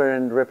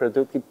different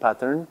reproductive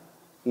pattern,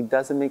 it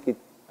doesn't make it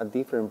a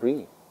different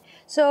breed.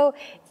 So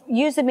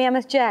use the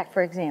Mammoth Jack,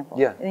 for example.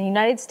 Yeah. The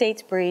United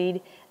States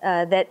breed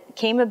that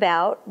came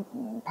about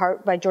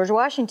by George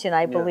Washington,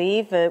 I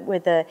believe,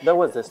 with that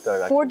was the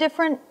start, four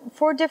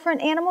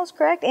different animals,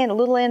 correct? And a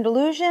little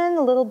Andalusian,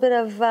 a little bit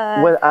of...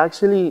 Well,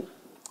 actually,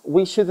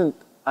 we shouldn't,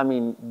 I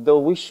mean, though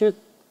we should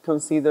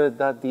consider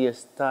that the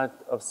start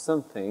of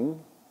something,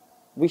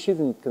 we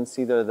shouldn't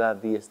consider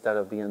that the start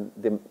of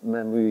the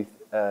mammoth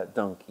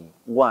donkey.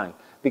 Why?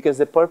 Because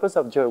the purpose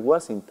of George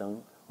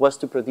Washington was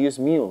to produce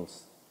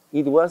mules.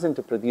 It wasn't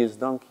to produce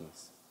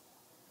donkeys.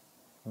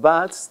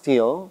 but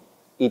still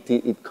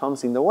it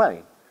comes in the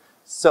way.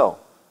 So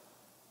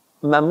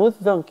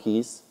mammoth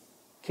donkeys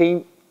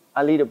came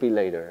a little bit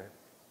later.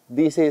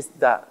 This is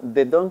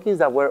the donkeys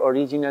that were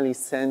originally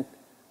sent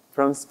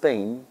from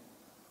Spain.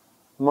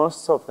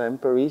 Most of them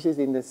perishes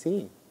in the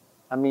sea.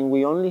 I mean,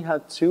 we only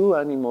had 2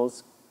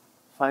 animals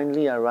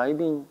finally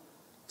arriving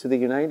to the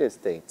United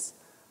States.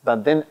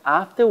 But then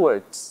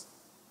afterwards,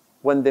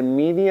 when the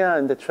media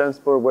and the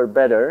transport were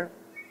better,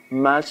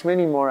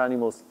 many more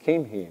animals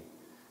came here.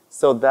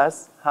 So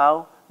that's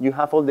how you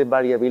have all the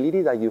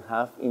variability that you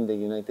have in the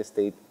United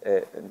States,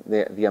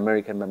 the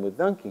American mammoth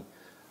donkey.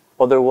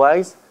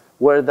 Otherwise,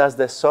 where does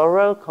the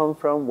sorrel come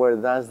from? Where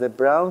does the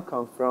brown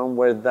come from?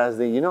 Where does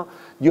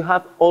you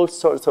have all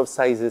sorts of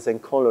sizes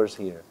and colors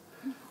here.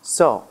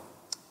 So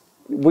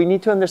we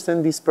need to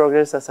understand this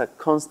progress as a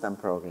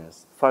constant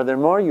progress.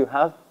 Furthermore, you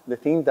have the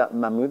thing that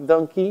mammoth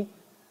donkey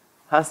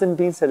hasn't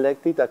been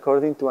selected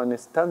according to a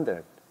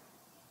standard,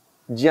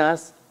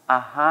 just a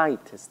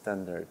height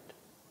standard.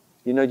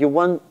 You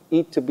want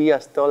it to be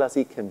as tall as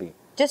it can be.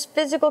 Just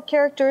physical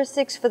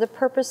characteristics for the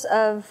purpose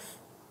of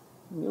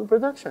Meal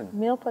production.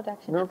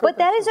 But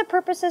that is a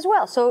purpose as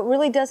well. So it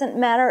really doesn't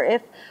matter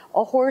if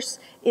a horse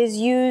is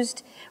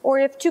used or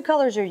if 2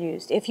 colors are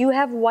used. If you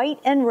have white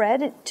and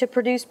red to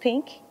produce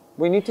pink,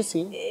 we need to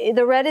see.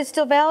 The red is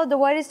still valid, the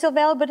white is still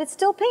valid, but it's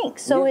still pink.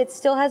 So it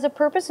still has a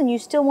purpose and you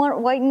still want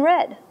white and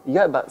red.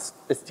 Yeah, but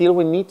still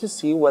we need to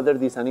see whether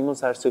these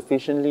animals are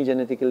sufficiently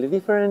genetically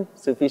different,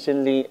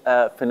 sufficiently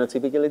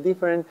phenotypically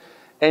different,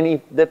 and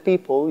if the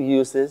people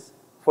use this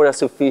for a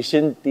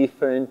sufficient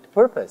different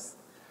purpose.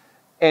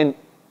 And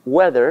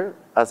whether,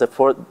 as a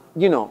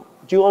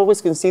you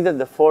always consider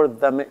the four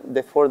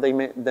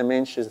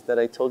dimensions that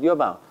I told you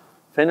about: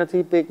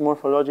 phenotypic,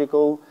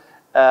 morphological,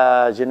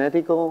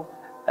 genetical,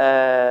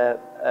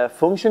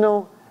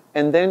 functional,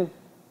 and then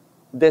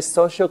the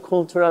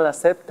socio-cultural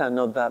acceptance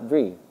of that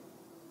breed.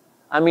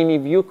 I mean,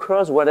 if you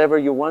cross whatever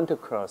you want to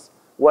cross,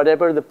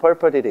 whatever the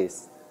purpose it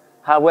is,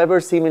 however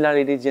similar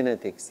it is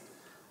genetics,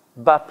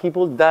 but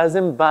people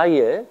doesn't buy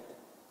it,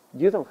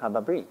 you don't have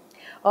a breed.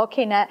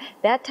 Okay, now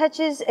that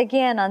touches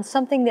again on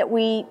something that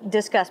we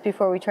discussed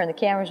before we turned the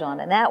cameras on,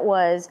 and that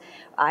was,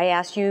 I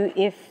asked you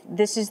if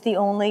this is the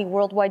only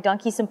worldwide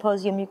donkey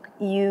symposium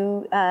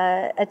you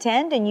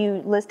attend, and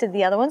you listed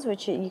the other ones,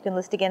 which you can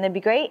list again, that'd be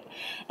great.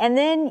 And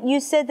then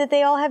you said that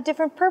they all have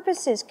different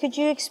purposes. Could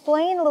you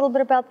explain a little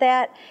bit about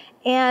that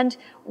and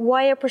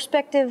why a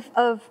perspective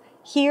of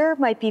here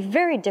might be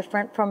very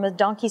different from a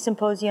donkey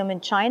symposium in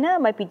China,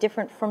 might be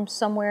different from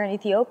somewhere in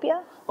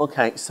Ethiopia?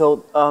 Okay,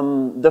 so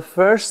the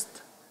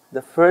first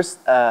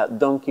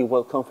Donkey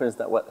World Conference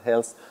that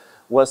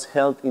was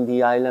held in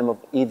the island of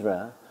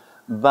Hydra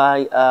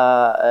by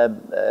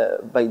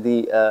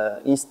the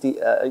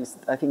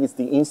I think it's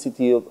the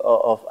Institute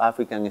of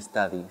African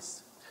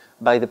Studies,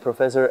 by the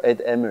Professor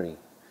Ed Emery.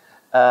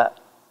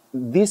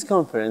 This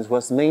conference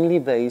was mainly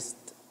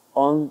based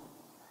on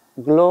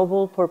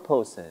global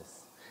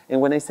purposes. And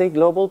when I say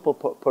global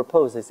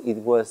purposes,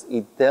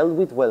 it dealt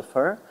with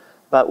welfare,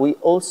 but we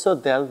also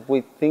dealt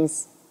with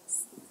things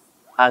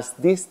as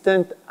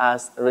distant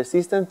as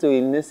resistance to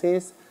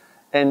illnesses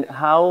and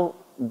how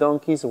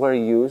donkeys were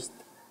used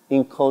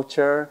in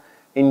culture,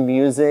 in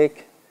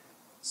music.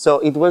 So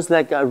it was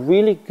like a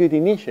really good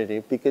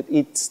initiative because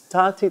it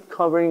started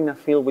covering a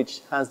field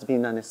which has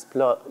been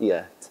unexplored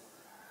yet.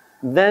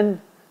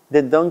 Then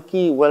the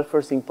Donkey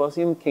Welfare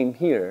Symposium came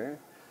here,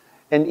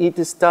 and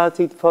it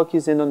started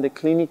focusing on the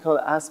clinical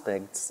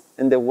aspects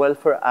and the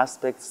welfare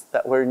aspects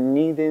that were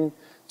needing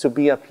to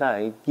be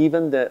applied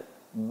given the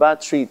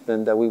bad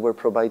treatment that we were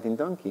providing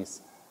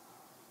donkeys.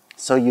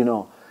 So,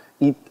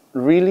 it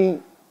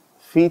really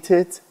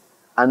fitted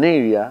an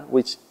area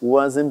which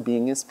wasn't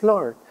being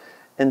explored.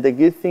 And the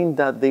good thing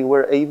that they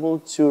were able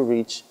to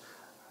reach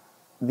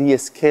the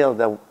scale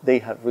that they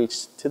have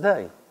reached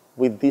today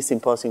with this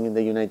symposium in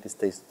the United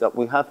States, that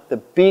we have the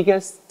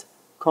biggest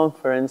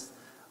conference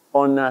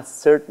on a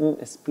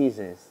certain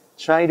species.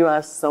 Try to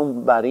ask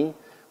somebody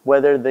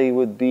whether they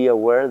would be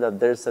aware that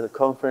there's a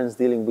conference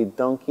dealing with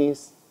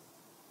donkeys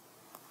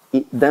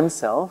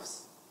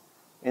themselves,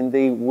 and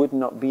they would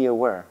not be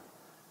aware.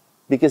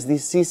 Because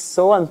this is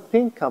so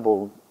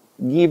unthinkable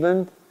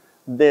given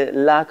the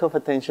lack of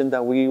attention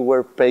that we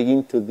were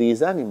paying to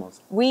these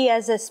animals. We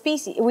as a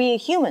species, we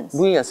humans.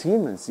 We as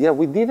humans, yeah,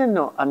 we didn't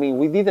know. I mean,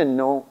 we didn't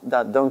know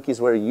that donkeys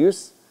were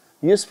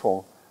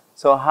useful.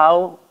 So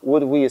how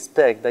would we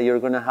expect that you're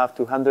going to have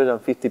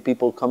 250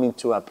 people coming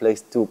to a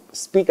place to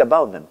speak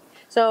about them?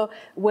 So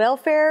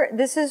welfare,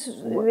 this is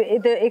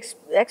the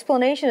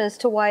explanation as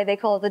to why they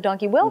call it the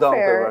donkey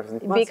welfare,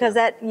 because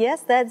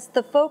that's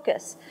the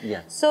focus.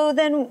 Yeah. So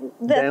then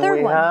the third one.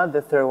 Then we have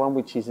the third one,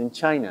 which is in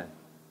China.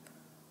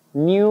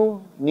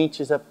 New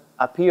niches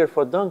appear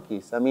for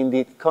donkeys. I mean,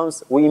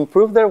 we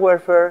improve their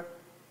welfare,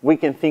 we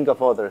can think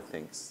of other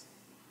things.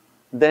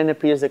 Then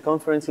appears the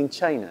conference in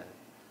China.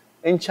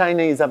 And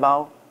China is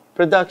about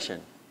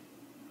production.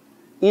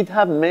 It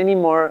has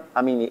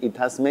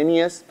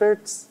many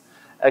experts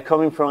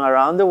coming from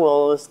around the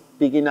world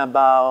speaking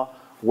about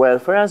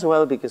welfare as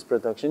well, because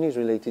production is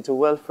related to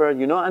welfare.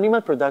 You know,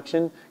 animal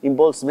production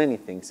involves many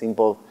things,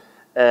 involve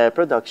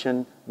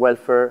production,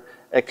 welfare,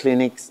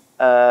 clinics,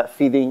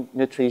 feeding,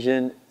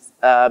 nutrition,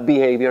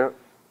 behavior.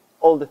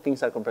 All the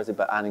things are comprised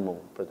by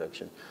animal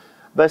production.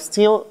 But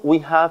still, we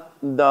have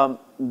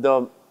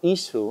the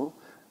issue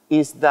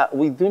is that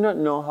we do not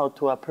know how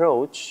to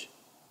approach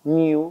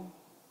new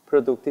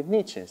productive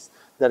niches.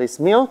 That is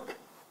milk,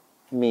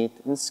 meat,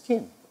 and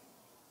skin.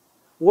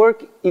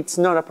 Work, it's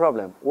not a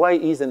problem. Why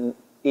isn't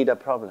it a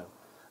problem?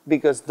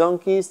 Because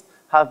donkeys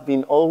have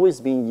always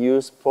been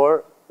used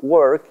for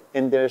work,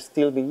 and they're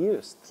still being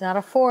used. It's not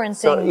a foreign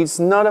thing. So it's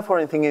not a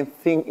foreign thing.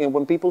 And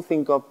when people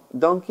think of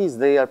donkeys,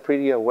 they are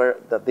pretty aware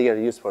that they are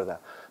used for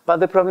that. But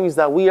the problem is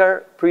that we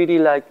are pretty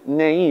like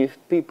naive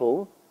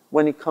people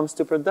when it comes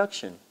to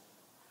production.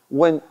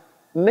 When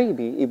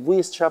maybe if we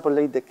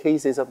extrapolate the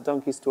cases of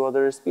donkeys to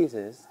other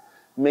species,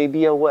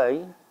 maybe a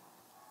way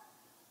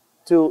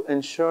to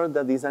ensure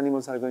that these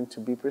animals are going to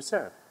be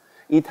preserved.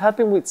 It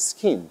happened with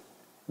skin.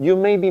 You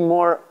may be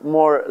more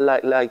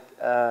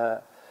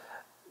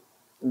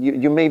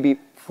you may be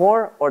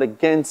for or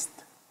against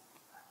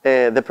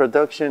the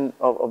production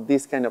of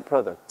these kind of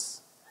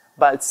products.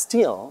 But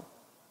still,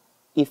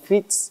 if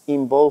it's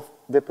involved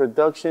the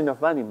production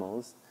of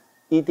animals,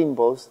 it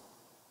involves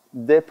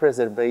the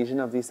preservation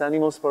of these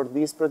animals for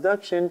this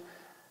production.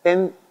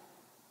 And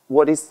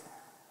what is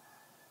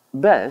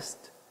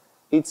best,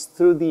 it's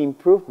through the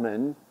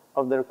improvement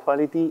of their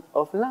quality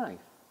of life.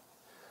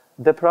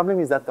 The problem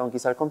is that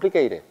donkeys are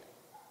complicated.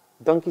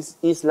 Donkeys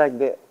is like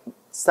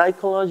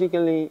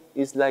psychologically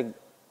is like,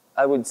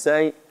 I would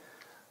say,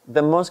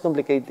 the most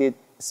complicated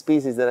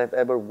species that I've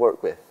ever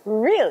worked with.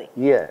 Really?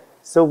 Yeah.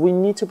 So we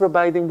need to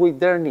provide them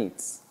with their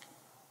needs.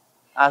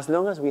 As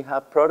long as we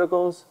have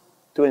protocols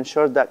to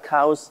ensure that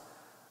cows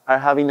are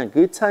having a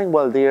good time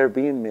while they are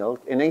being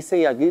milked. And I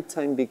say a good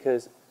time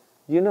because,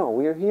 you know,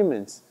 we are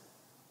humans.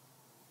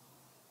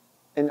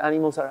 And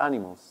animals are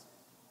animals.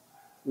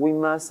 We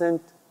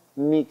mustn't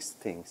mix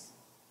things.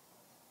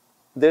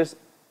 There's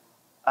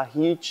a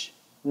huge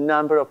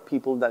number of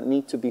people that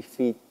need to be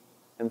fed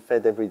and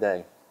fed every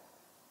day.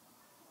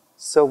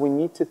 So we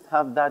need to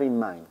have that in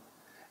mind.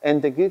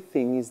 And the good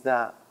thing is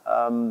that,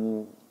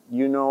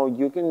 you know,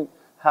 you can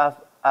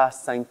have a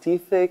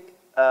scientific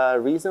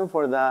reason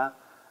for that,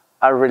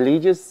 a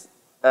religious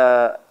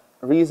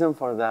reason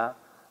for that,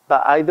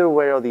 but either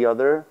way or the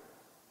other,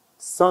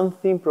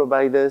 something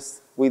provides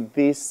us with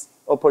this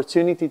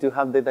opportunity to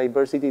have the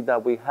diversity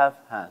that we have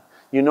had.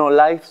 You know,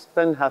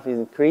 lifespan have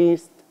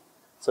increased.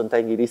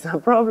 Sometimes it is a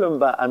problem,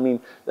 but I mean,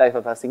 life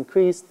has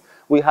increased.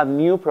 We have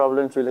new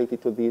problems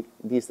related to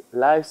this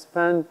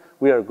lifespan.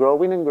 We are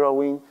growing and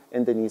growing,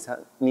 and the needs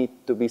need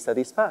to be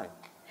satisfied.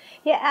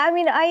 Yeah, I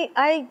mean,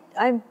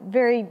 I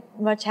very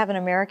much have an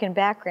American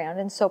background,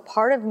 and so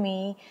part of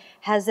me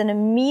has an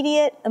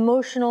immediate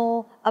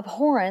emotional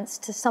abhorrence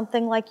to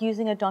something like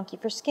using a donkey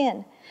for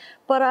skin.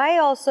 But I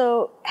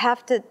also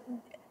have to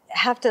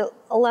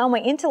allow my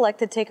intellect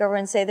to take over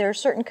and say there are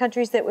certain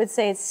countries that would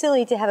say it's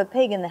silly to have a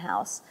pig in the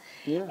house.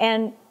 Yeah.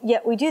 And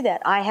yet we do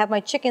that. I have my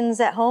chickens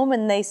at home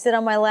and they sit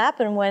on my lap,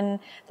 and when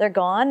they're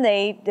gone,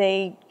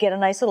 they get a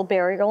nice little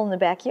burial in the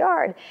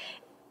backyard.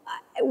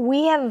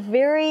 We have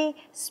very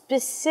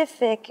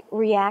specific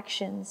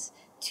reactions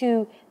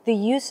to the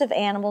use of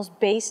animals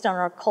based on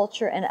our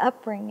culture and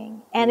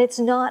upbringing. And it's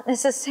not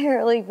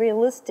necessarily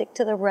realistic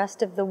to the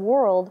rest of the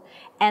world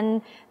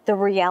and the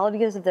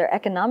realities of their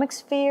economic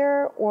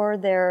sphere or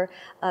their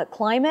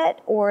climate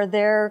or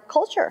their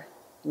culture.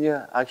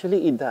 Yeah,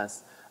 actually it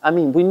does. I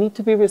mean, we need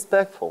to be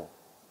respectful.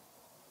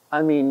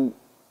 I mean,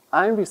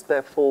 I'm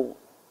respectful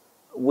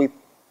with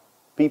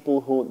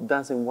people who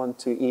doesn't want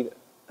to eat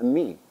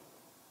meat.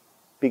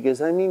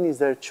 Because, I mean, it's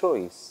their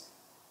choice.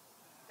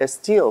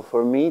 Still,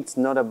 for me, it's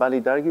not a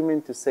valid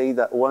argument to say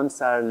that ones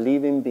are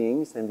living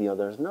beings and the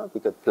others not,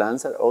 because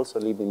plants are also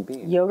living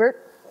beings. Yogurt?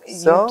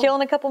 You're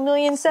killing a couple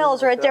million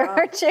cells right there,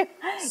 aren't you?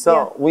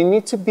 So we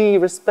need to be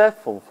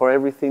respectful for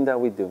everything that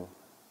we do.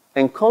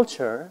 And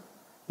culture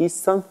is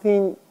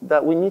something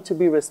that we need to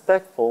be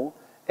respectful,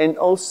 and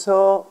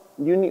also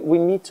we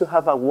need to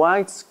have a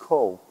wide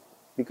scope,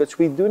 because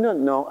we do not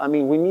know, I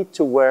mean, we need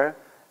to wear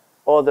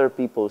other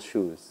people's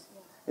shoes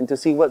and to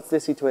see what's the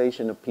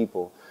situation of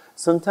people.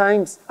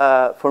 Sometimes,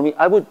 for me,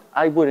 I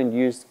wouldn't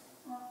use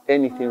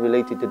anything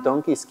related to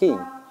donkey skin,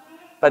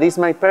 but it's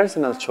my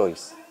personal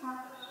choice.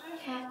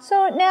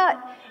 So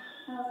now,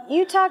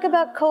 you talk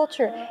about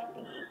culture.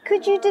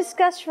 Could you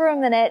discuss for a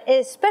minute,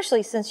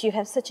 especially since you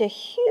have such a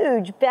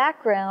huge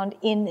background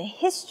in the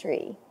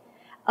history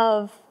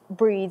of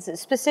breeds,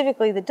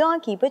 specifically the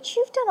donkey, but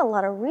you've done a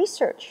lot of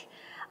research.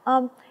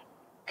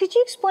 Could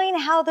you explain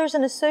how there's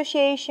an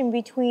association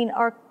between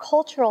our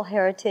cultural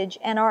heritage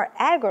and our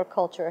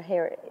agricultural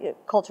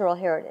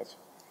heritage?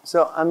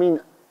 So, I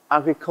mean,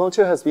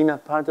 agriculture has been a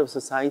part of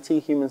society,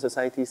 human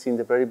society, since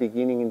the very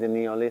beginning in the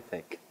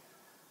Neolithic.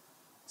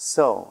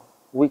 So,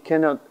 we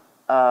cannot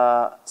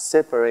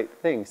separate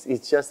things.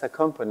 It's just a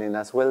component,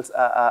 as well as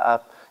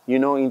a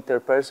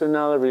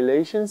interpersonal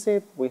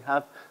relationship. We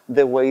have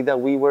the way that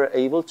we were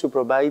able to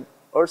provide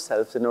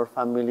ourselves and our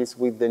families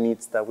with the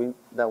needs that we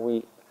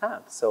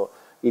have. So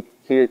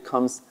here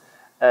comes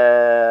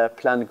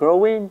plant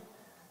growing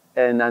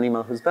and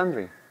animal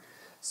husbandry.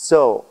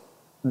 So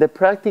the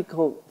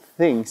practical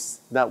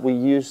things that we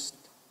used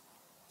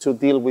to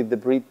deal with the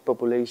breed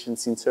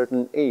populations in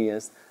certain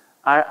areas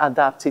are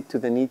adapted to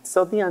the needs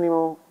of the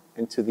animal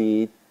and to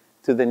the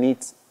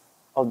needs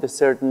of the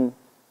certain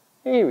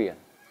area.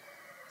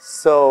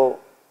 So,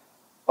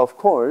 of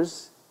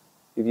course,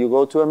 if you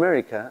go to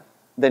America,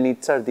 the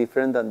needs are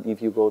different than if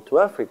you go to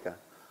Africa.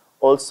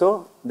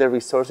 Also, the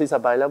resources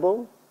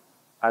available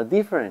are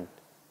different.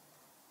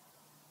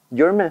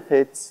 Your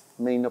methods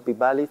may not be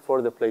valid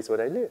for the place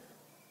where I live,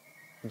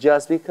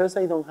 just because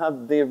I don't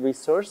have the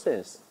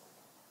resources.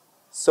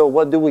 So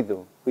what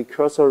do? We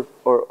cross our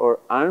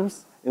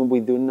arms and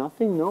we do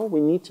nothing? No, we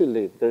need to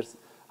live. There's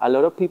a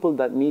lot of people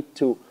that need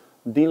to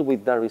deal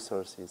with their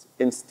resources.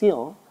 And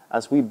still,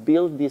 as we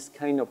build these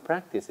kind of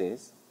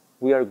practices,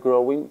 we are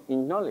growing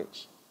in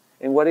knowledge.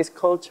 And what is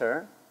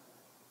culture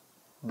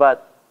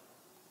but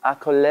a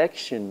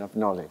collection of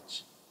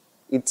knowledge?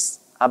 It's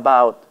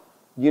about,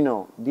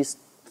 these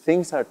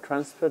things are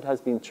transferred,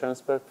 has been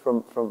transferred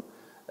from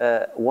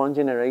one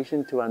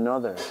generation to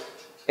another.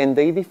 And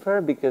they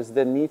differ because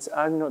the needs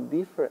are not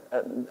different.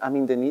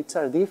 The needs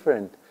are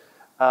different.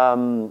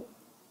 The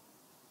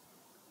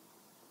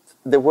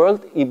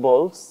world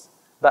evolves,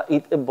 but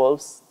it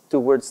evolves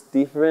towards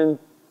different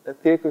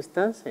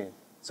circumstances.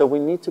 So we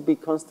need to be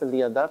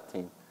constantly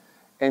adapting.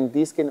 And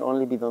this can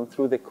only be done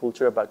through the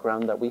cultural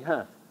background that we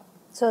have.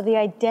 So the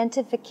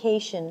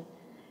identification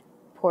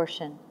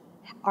portion,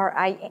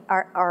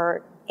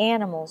 our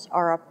animals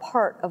are a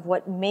part of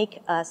what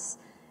make us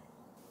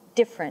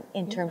different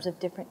in terms of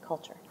different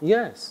culture.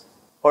 Yes.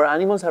 Our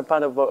animals are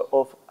part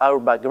of our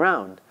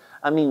background.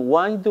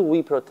 Why do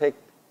we protect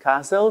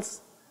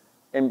castles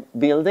and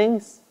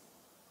buildings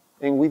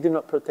and we do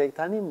not protect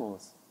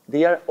animals?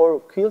 They are our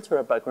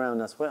cultural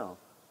background as well.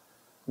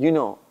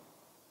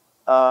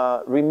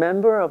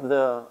 Remember of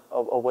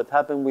what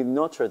happened with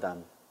Notre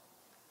Dame.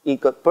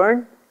 It got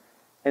burned,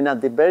 and at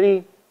the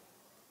very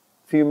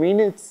few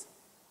minutes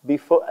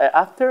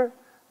after,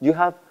 you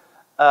have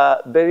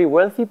very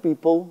wealthy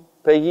people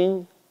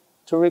paying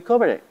to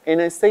recover it.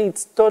 And I say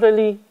it's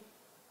totally,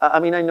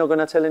 I'm not going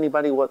to tell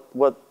anybody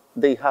what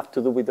they have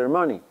to do with their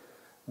money.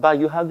 But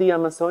you have the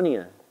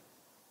Amazonia.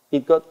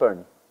 It got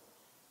burned.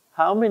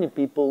 How many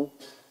people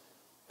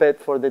paid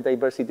for the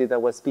diversity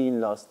that was being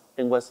lost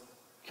and was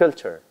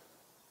culture?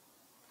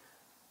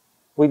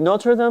 With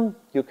Notre Dame,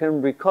 you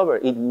can recover.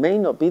 It may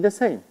not be the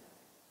same,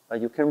 but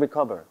you can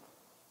recover.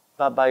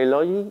 But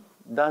biology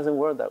doesn't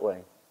work that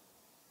way.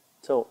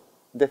 So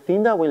the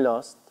thing that we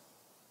lost,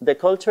 the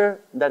culture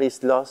that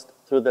is lost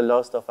through the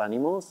loss of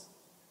animals,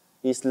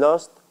 is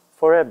lost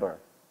forever.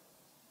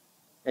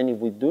 And if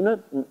we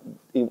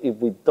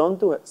don't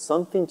do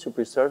something to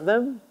preserve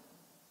them,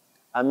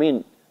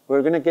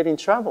 we're going to get in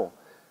trouble.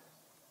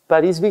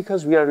 But it's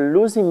because we are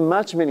losing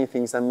many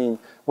things.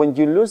 When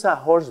you lose a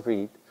horse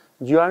breed,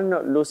 you are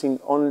not losing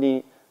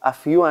only a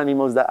few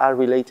animals that are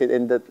related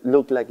and that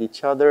look like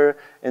each other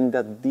and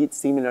that did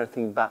similar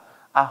things, but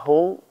a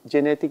whole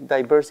genetic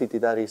diversity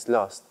that is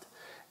lost.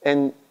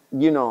 And,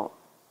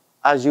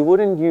 as you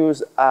wouldn't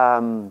use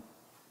a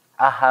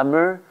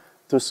hammer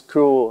to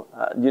screw,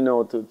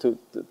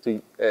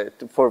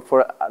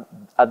 for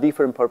a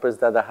different purpose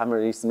that the hammer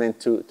is meant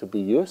to be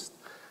used,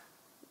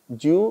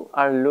 you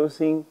are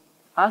losing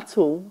a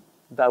tool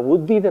that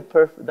would be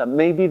that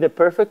may be the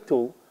perfect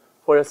tool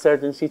for a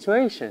certain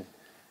situation.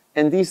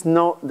 And there's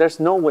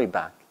no way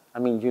back.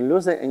 You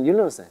lose it and you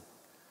lose it.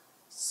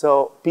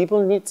 So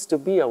people need to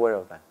be aware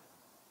of that.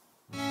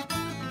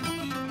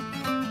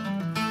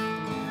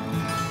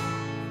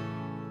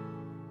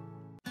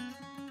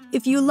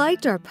 If you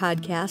liked our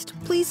podcast,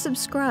 please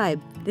subscribe.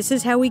 This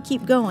is how we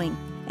keep going.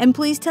 And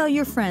please tell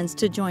your friends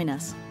to join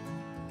us.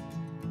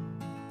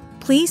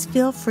 Please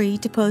feel free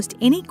to post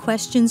any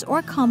questions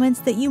or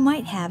comments that you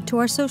might have to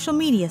our social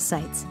media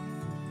sites.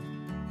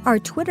 Our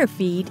Twitter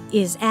feed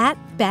is at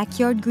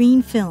Backyard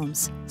Green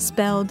Films,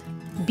 spelled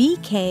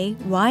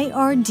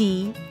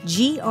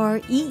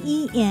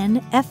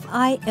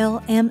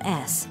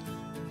BKYardGreenFilms.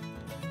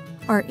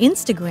 Our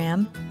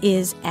Instagram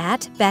is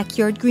at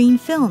Backyard Green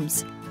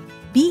Films,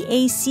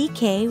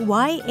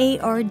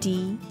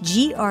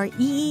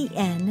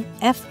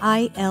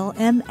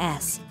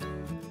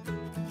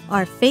 BACKYardGreenFilms.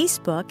 Our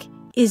Facebook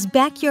is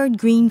Backyard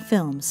Green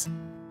Films.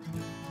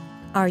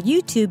 Our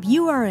YouTube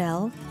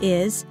URL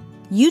is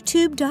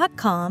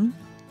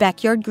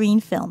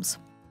youtube.com/backyardgreenfilms.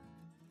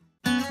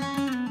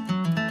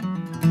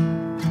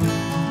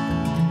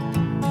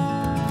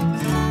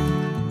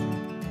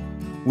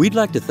 We'd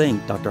like to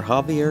thank Dr.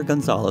 Javier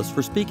Gonzalez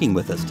for speaking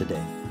with us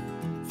today.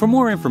 For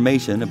more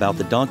information about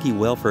the Donkey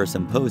Welfare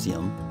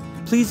Symposium,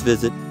 please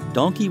visit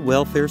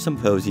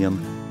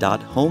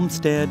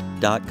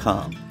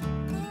donkeywelfaresymposium.homestead.com.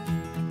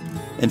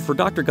 And for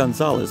Dr.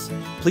 Gonzalez,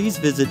 please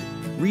visit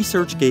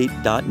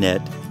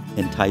researchgate.net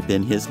and type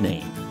in his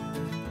name.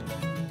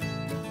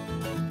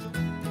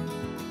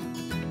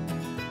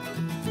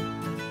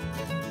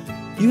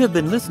 You have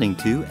been listening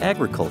to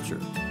Agri-Culture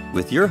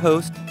with your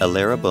host,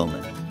 Alara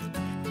Bowman.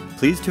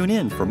 Please tune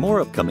in for more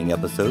upcoming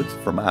episodes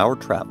from our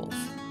travels.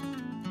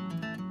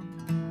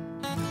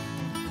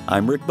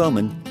 I'm Rick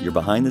Bowman, your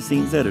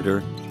behind-the-scenes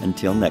editor.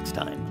 Until next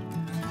time.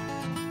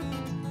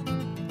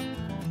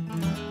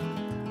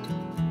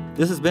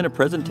 This has been a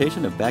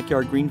presentation of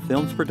Backyard Green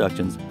Films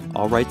Productions,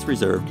 all rights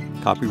reserved,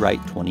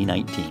 copyright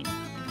 2019.